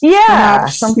talismans. Yeah,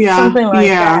 something like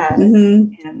that.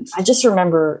 Mm-hmm. And I just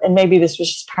remember, and maybe this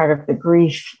was just part of the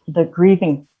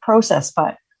grieving process,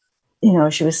 but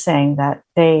she was saying that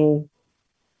they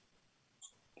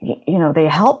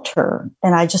helped her.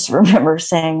 And I just remember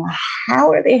saying,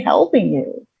 how are they helping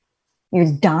you?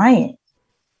 you're dying.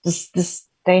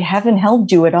 They haven't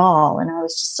helped you at all. And I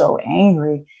was just so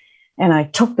angry, and I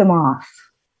took them off.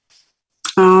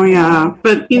 Oh yeah,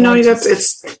 but you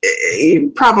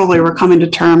probably were coming to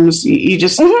terms. You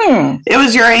just it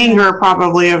was your anger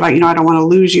probably of I don't want to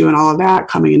lose you and all of that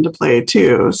coming into play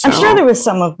too. So. I'm sure there was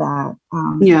some of that.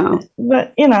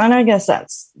 But and I guess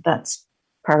that's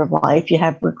part of life. You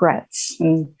have regrets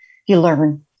and you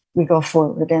learn. You go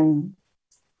forward, and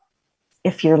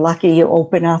if you're lucky, you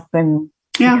open up and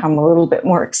become a little bit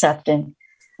more accepting.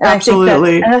 And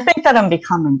Absolutely, I think that I'm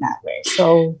becoming that way.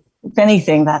 So. If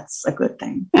anything, that's a good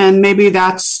thing. And maybe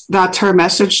that's her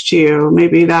message to you.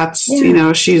 Maybe that's,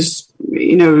 she's,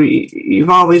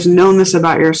 you've always known this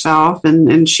about yourself,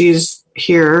 and she's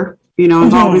here,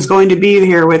 is always going to be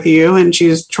here with you. And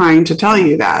she's trying to tell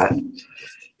you that.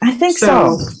 I think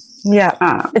so.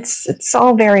 Yeah. It's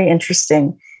all very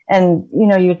interesting. And, you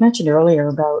had mentioned earlier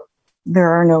about there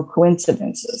are no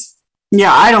coincidences.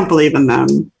 Yeah. I don't believe in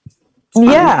them.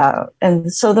 Yeah.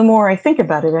 And so the more I think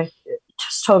about it,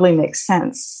 just totally makes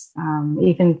sense.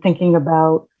 Even thinking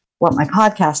about what my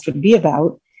podcast would be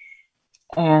about,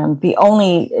 and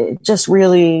just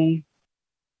really,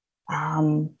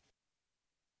 it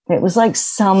was like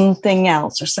something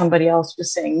else or somebody else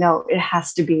was saying, no, it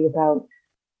has to be about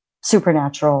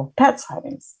supernatural pet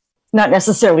sightings. Not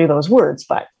necessarily those words,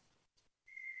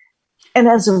 and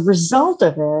as a result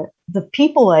of it, the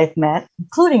people I've met,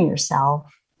 including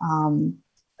yourself,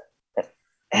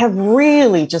 have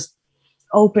really just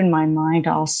open my mind to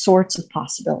all sorts of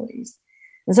possibilities.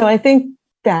 And so I think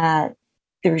that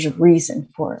there's a reason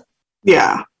for it.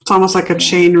 Yeah. It's almost like a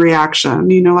chain reaction,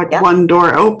 one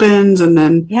door opens and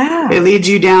then it leads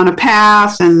you down a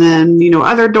path, and then,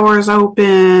 other doors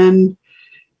open.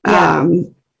 Yeah.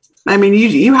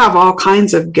 You have all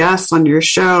kinds of guests on your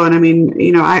show. And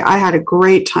I had a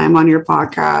great time on your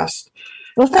podcast.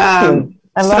 Well, thank you.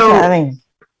 I love having you.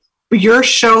 Your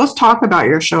show, let's talk about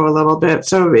your show a little bit.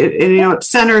 So it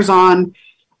centers on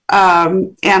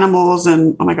animals,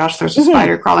 and oh my gosh, there's a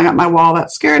spider crawling up my wall.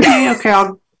 That scared me. Okay,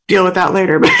 I'll deal with that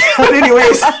later. But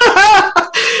anyways,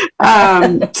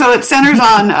 so it centers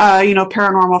on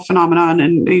paranormal phenomenon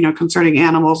and concerning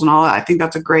animals and all that. I think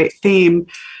that's a great theme.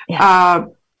 Yeah.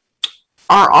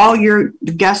 Are all your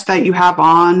guests that you have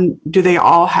on, do they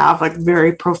all have like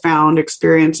very profound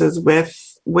experiences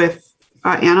with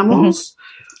animals?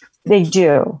 They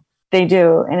do.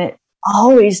 And it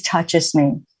always touches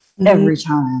me every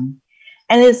time.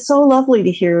 And it's so lovely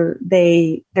to hear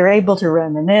they're able to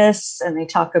reminisce, and they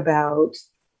talk about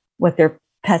what their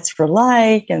pets were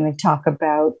like, and they talk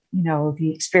about,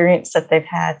 the experience that they've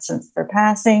had since their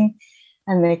passing,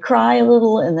 and they cry a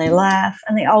little and they laugh,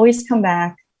 and they always come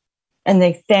back and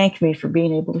they thank me for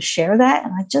being able to share that.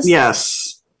 And I just,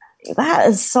 that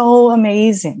is so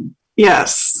amazing.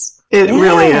 Yes. It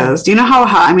really is. Do you know how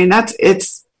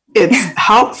it's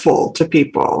helpful to to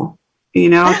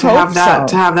have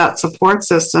that support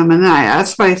system. And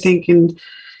that's what I think in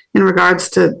regards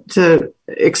to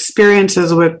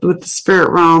experiences with the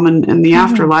spirit realm and the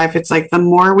afterlife, it's like the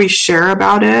more we share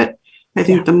about it, I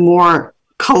think the more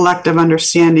collective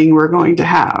understanding we're going to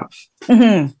have,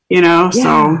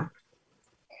 so.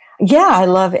 Yeah, I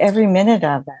love every minute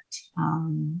of it.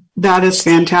 That is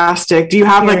fantastic. Do you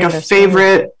have like a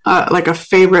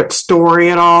favorite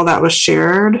story at all that was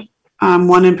shared?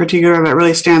 One in particular that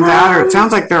really stands out, or it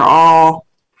sounds like they're all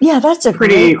that's a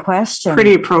great question.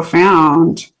 Pretty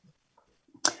profound.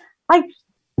 I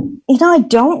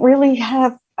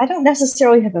don't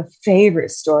necessarily have a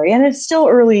favorite story, and it's still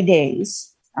early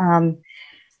days.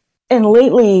 And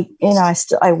lately,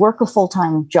 I work a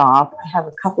full-time job. I have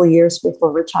a couple of years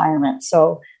before retirement.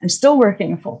 So I'm still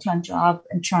working a full-time job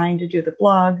and trying to do the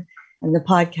blog and the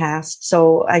podcast.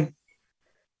 So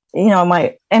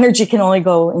my energy can only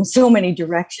go in so many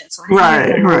directions. So I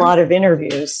haven't done a lot of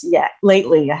interviews yet.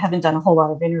 Lately, I haven't done a whole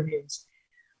lot of interviews.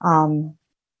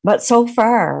 But so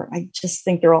far, I just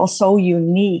think they're all so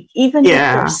unique. Even if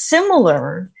they're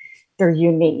similar, they're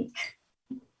unique.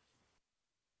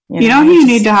 You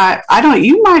need to have,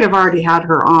 you might have already had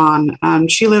her on.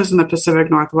 She lives in the Pacific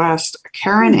Northwest,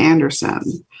 Karen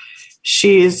Anderson.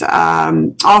 She's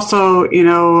also,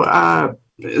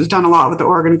 has done a lot with the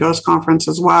Oregon Ghost Conference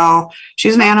as well.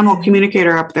 She's an animal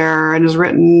communicator up there and has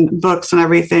written books and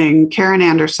everything. Karen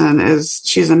Anderson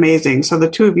she's amazing. So the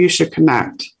two of you should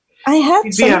connect. I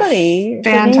have somebody,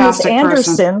 fantastic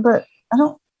Anderson, person. but I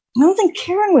don't think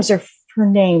Karen was her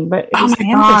name, but oh my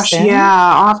gosh,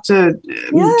 I'll have to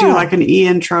do like an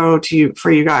intro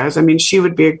for you guys. She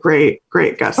would be a great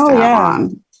guest to have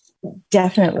on.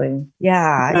 Definitely,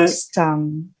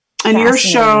 And your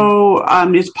show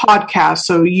is podcast,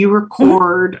 so you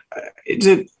record. Is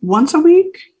it once a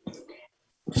week?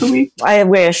 I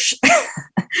wish.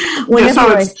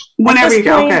 Whenever you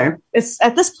can. Okay. It's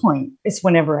at this point. It's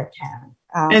whenever I can.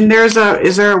 And is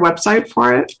there a website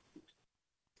for it?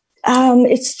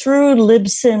 It's through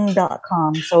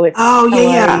libsyn.com. So it's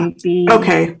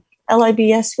okay.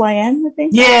 LIBSYN, I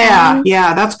think.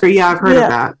 Yeah, that's great. Yeah, I've heard of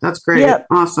that. That's great. Yep.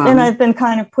 Awesome. And I've been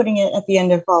kind of putting it at the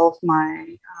end of all of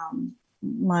my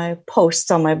my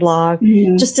posts on my blog,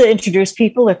 just to introduce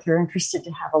people if you're interested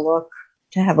to have a look,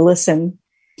 to have a listen.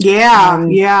 Yeah,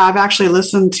 I've actually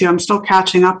listened to. I'm still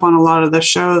catching up on a lot of the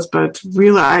shows, but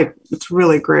it's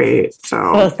really great.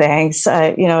 So, thanks.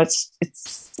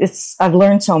 It's I've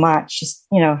learned so much. Just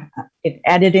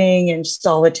editing and just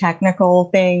all the technical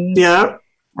things. Yep.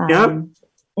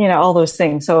 All those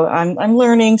things. So I'm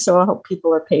learning. So I hope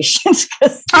people are patient.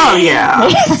 Oh yeah,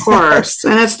 of course.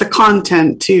 And it's the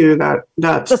content too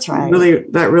that's right.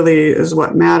 That really is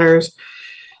what matters.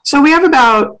 So we have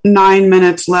about 9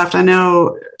 minutes left. I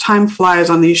know time flies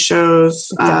on these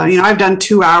shows. I've done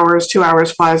 2 hours. 2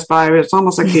 hours flies by, but it's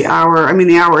almost like the hour. I mean,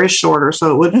 the hour is shorter,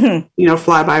 so it would,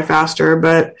 fly by faster.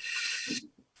 But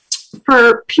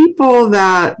for people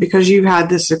because you've had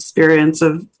this experience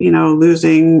of,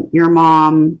 losing your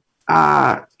mom,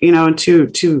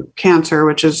 to cancer,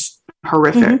 which is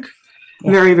horrific.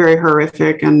 Very, very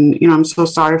horrific. And, I'm so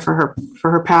sorry for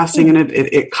her passing. And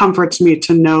it comforts me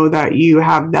to know that you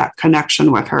have that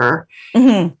connection with her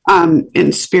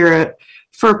in spirit.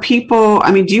 For people,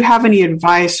 do you have any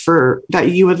advice that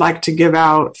you would like to give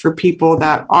out for people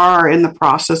that are in the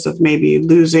process of maybe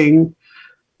losing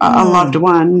a loved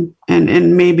one,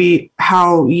 and maybe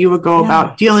how you would go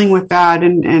about dealing with that,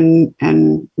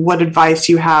 and what advice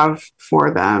you have for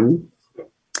them?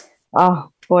 Oh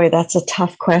boy, that's a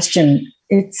tough question.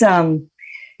 It's from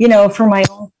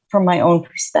my own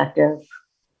perspective,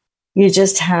 you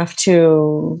just have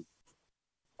to,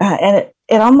 and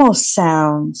it almost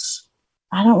sounds,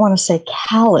 I don't want to say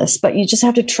callous, but you just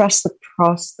have to trust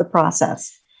the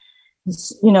process.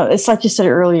 It's like you said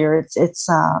earlier. It's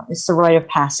the rite of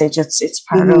passage. It's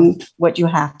part of what you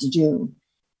have to do.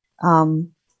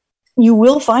 You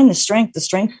will find the strength. The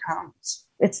strength comes.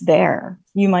 It's there.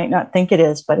 You might not think it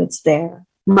is, but it's there.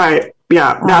 Right.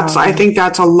 Yeah. I think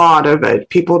that's a lot of it.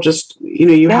 People just,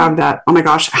 have that, oh my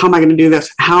gosh, how am I going to do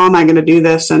this? How am I going to do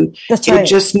this? And it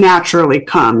just naturally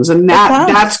comes. And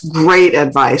that's great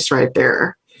advice right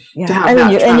there. Yeah. To have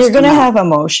and you're going to have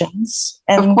emotions.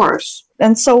 And, of course.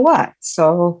 And so what?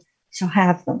 So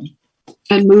have them.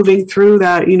 And moving through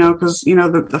that, because,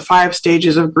 the 5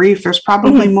 stages of grief, there's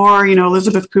probably more.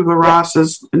 Elizabeth Kubler-Ross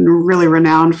is really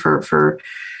renowned for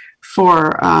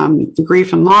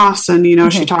grief and loss. And,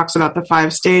 she talks about the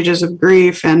 5 stages of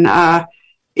grief. And,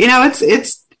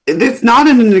 it's not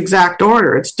in an exact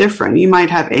order. It's different. You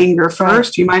might have anger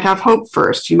first. You might have hope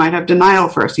first. You might have denial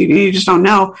first. You just don't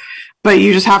know. But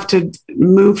you just have to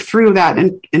move through that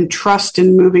and trust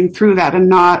in moving through that, and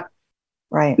not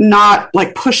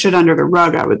like push it under the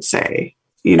rug, I would say.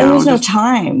 And there's no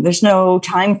time. There's no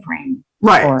time frame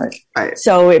for it. Right.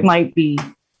 So it might be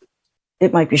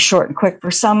short and quick for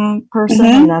some person,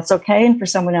 and that's okay. And for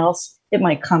someone else, it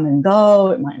might come and go.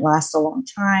 It might last a long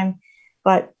time,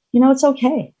 but it's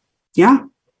okay. Yeah.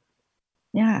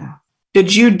 Yeah.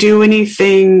 Did you do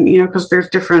anything, because there's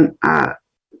different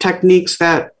techniques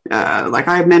that, like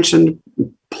I mentioned,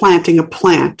 planting a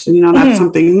plant, that's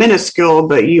something minuscule,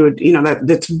 but you would,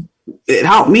 it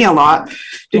helped me a lot.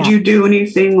 Did you do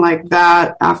anything like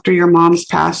that after your mom's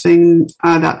passing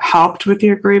that helped with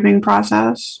your grieving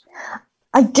process?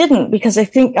 I didn't, because I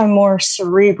think I'm more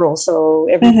cerebral. So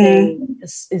everything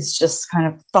is just kind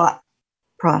of thought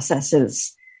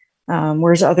processes.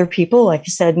 Whereas other people, like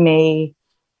you said, may,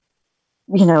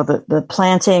 the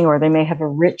planting, or they may have a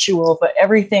ritual, but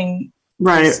everything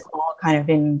is all kind of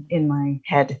in my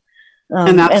head.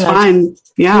 And that's fine.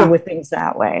 Deal with things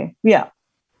that way. Yeah.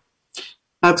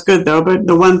 That's good though. But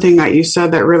the one thing that you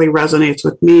said that really resonates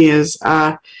with me is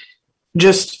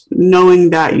just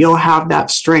knowing that you'll have that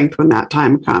strength when that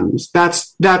time comes.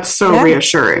 That's so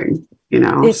reassuring,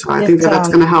 so I think that's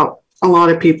going to help a lot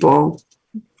of people.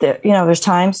 There's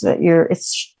times that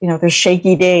there's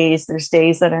shaky days. There's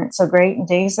days that aren't so great and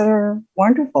days that are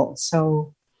wonderful.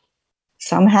 So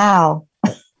somehow,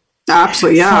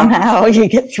 absolutely, somehow you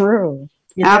get through.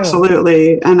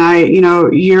 Absolutely. And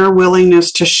your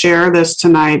willingness to share this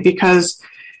tonight, because,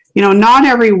 not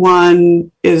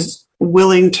everyone is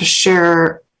willing to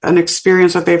share an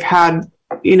experience that they've had,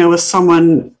 with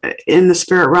someone in the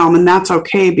spirit realm. And that's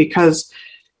okay, because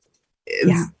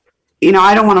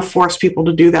I don't want to force people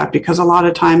to do that, because a lot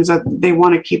of times that they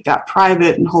want to keep that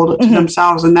private and hold it to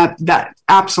themselves. And that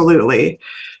absolutely.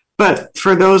 But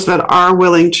for those that are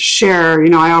willing to share,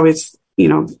 I always,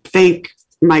 thank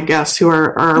my guests who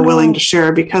are willing to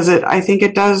share, because I think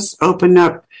it does open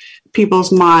up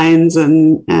people's minds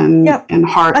and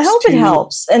hearts. I hope it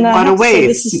helps. And what a way.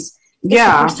 This is the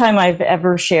first time I've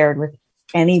ever shared with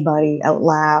anybody out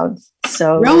loud.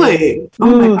 So really,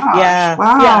 oh my gosh, yeah,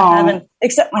 wow. I haven't,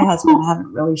 except my husband, I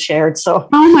haven't really shared. So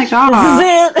oh my god,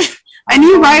 this is it. And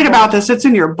you write about this. It's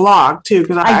in your blog too,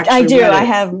 because I do. I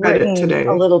have written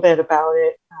a little bit about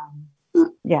it.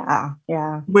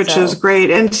 Which is great.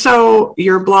 And so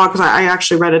your blog, because I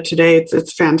actually read it today,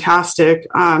 it's fantastic.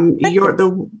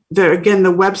 The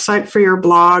website for your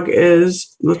blog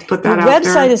is, let's put that out there. The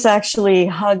website is actually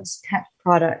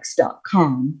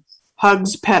hugspetproducts.com.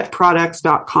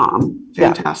 hugspetproducts.com.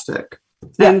 Fantastic.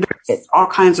 And there's all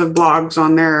kinds of blogs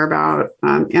on there about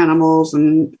animals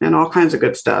and all kinds of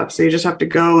good stuff. So you just have to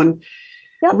go and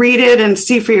read it and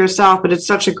see for yourself. But it's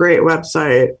such a great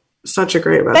website. Such a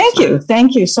great website.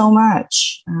 Thank you so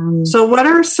much. So what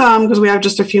are some, because we have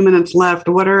just a few minutes left,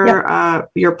 what are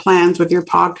your plans with your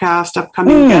podcast,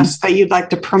 upcoming guests that you'd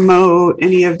like to promote,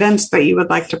 any events that you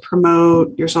would like to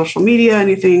promote, your social media,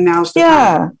 anything? Now's the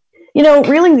time.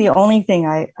 Really the only thing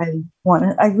I'm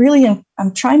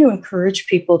trying to encourage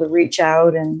people to reach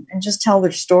out and just tell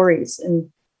their stories. And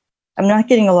I'm not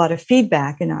getting a lot of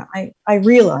feedback, and I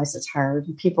realize it's hard.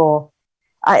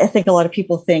 I think a lot of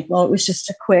people think, well, it was just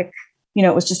a quick,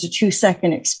 it was just a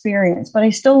 2-second experience, but I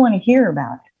still want to hear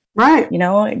about it. Right.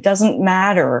 It doesn't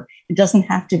matter. It doesn't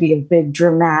have to be a big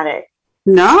dramatic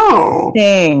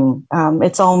thing.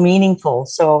 It's all meaningful.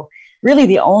 So really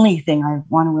the only thing I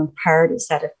want to impart is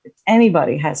that if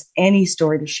anybody has any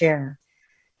story to share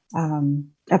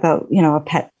about, a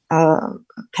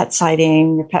pet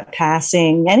sighting, a pet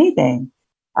passing, anything,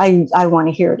 I want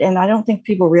to hear it. And I don't think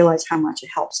people realize how much it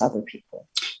helps other people.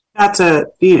 That's it.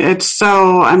 It's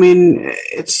so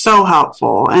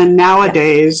helpful. And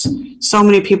nowadays, so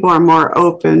many people are more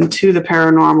open to the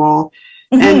paranormal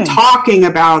and talking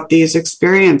about these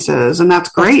experiences. And that's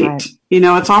great. That's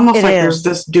right. It's almost there's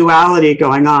this duality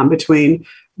going on between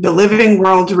the living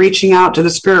world reaching out to the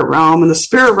spirit realm, and the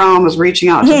spirit realm is reaching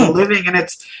out to the living. And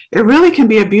it really can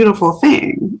be a beautiful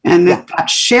thing. And that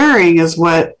sharing is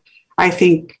what I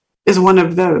think is one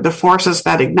of the forces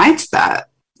that ignites that,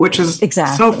 which is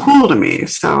so cool to me.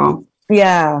 So,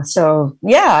 I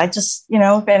just,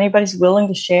 if anybody's willing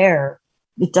to share,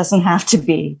 it doesn't have to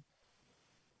be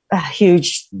a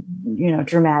huge,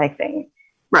 dramatic thing.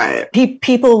 Right.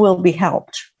 People will be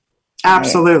helped.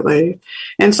 Absolutely. Right?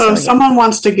 And so if someone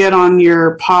wants to get on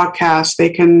your podcast,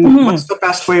 they can, what's the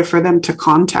best way for them to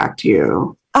contact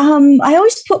you? I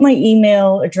always put my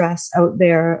email address out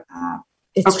there.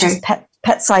 It's just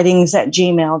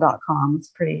petsightings@gmail.com. It's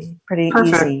pretty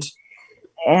easy.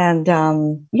 And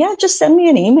just send me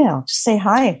an email. Just say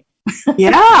hi.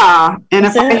 Yeah. And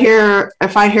if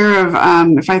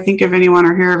I think of anyone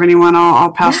or hear of anyone,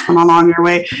 I'll pass them along your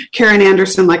way. Karen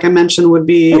Anderson, like I mentioned, would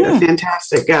be a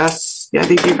fantastic guest. Yeah, I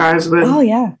think you guys would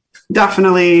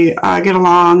definitely get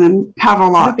along and have a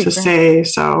lot to say.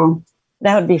 So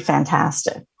that would be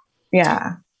fantastic.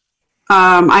 Yeah.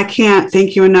 I can't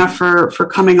thank you enough for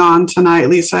coming on tonight,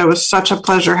 Lisa. It was such a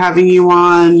pleasure having you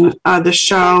on the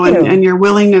show and your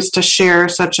willingness to share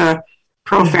such a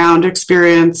profound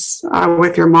experience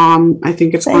with your mom. I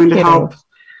think it's going to help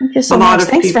a lot of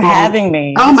people. Thanks for having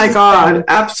me. Oh my God.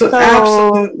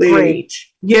 Absolutely. Great.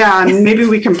 Yeah. And maybe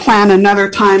we can plan another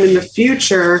time in the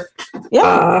future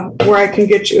where I can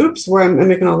get you, where I'm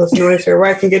making all this noise here, where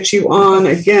I can get you on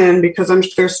again, because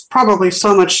there's probably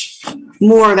so much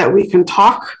more that we can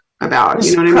talk about.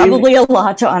 There's what I mean? Probably a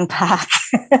lot to unpack.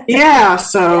 Yeah.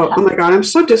 So, oh my God, I'm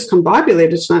so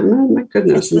discombobulated tonight. My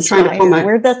goodness. I'm trying to pull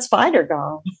Where'd that spider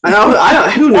go? I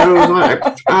don't, who knows?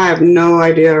 I have no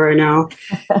idea right now.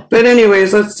 But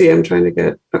anyways, let's see. I'm trying to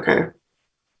get, okay.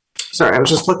 Sorry, I was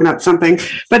just looking up something.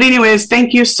 But anyways,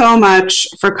 thank you so much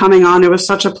for coming on. It was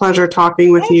such a pleasure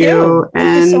talking with you.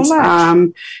 And, you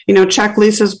so much. Check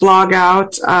Lisa's blog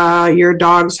out, Your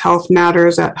Dog's Health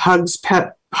Matters at Hugs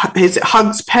Pet. Is it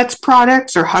Hugs Pets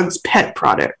Products or Hugs Pet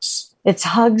Products? It's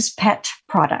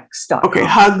hugspetproducts.com. Okay,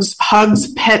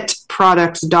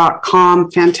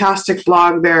 hugspetproducts.com. Fantastic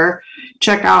blog there.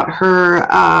 Check out her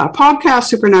podcast,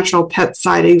 Supernatural Pet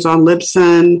Sightings on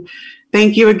Libsyn.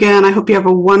 Thank you again. I hope you have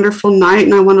a wonderful night.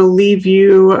 And I want to leave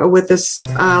you with this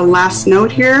last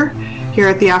note here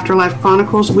at the Afterlife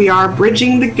Chronicles. We are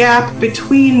bridging the gap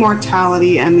between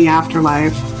mortality and the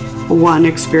afterlife, one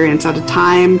experience at a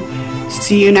time.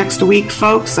 See you next week,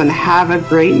 folks, and have a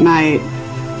great night.